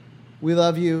listening, we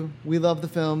love you. We love the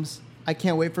films. I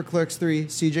can't wait for Clerks 3.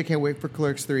 CJ can't wait for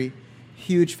Clerks 3.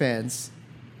 Huge fans.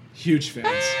 Huge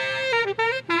fans.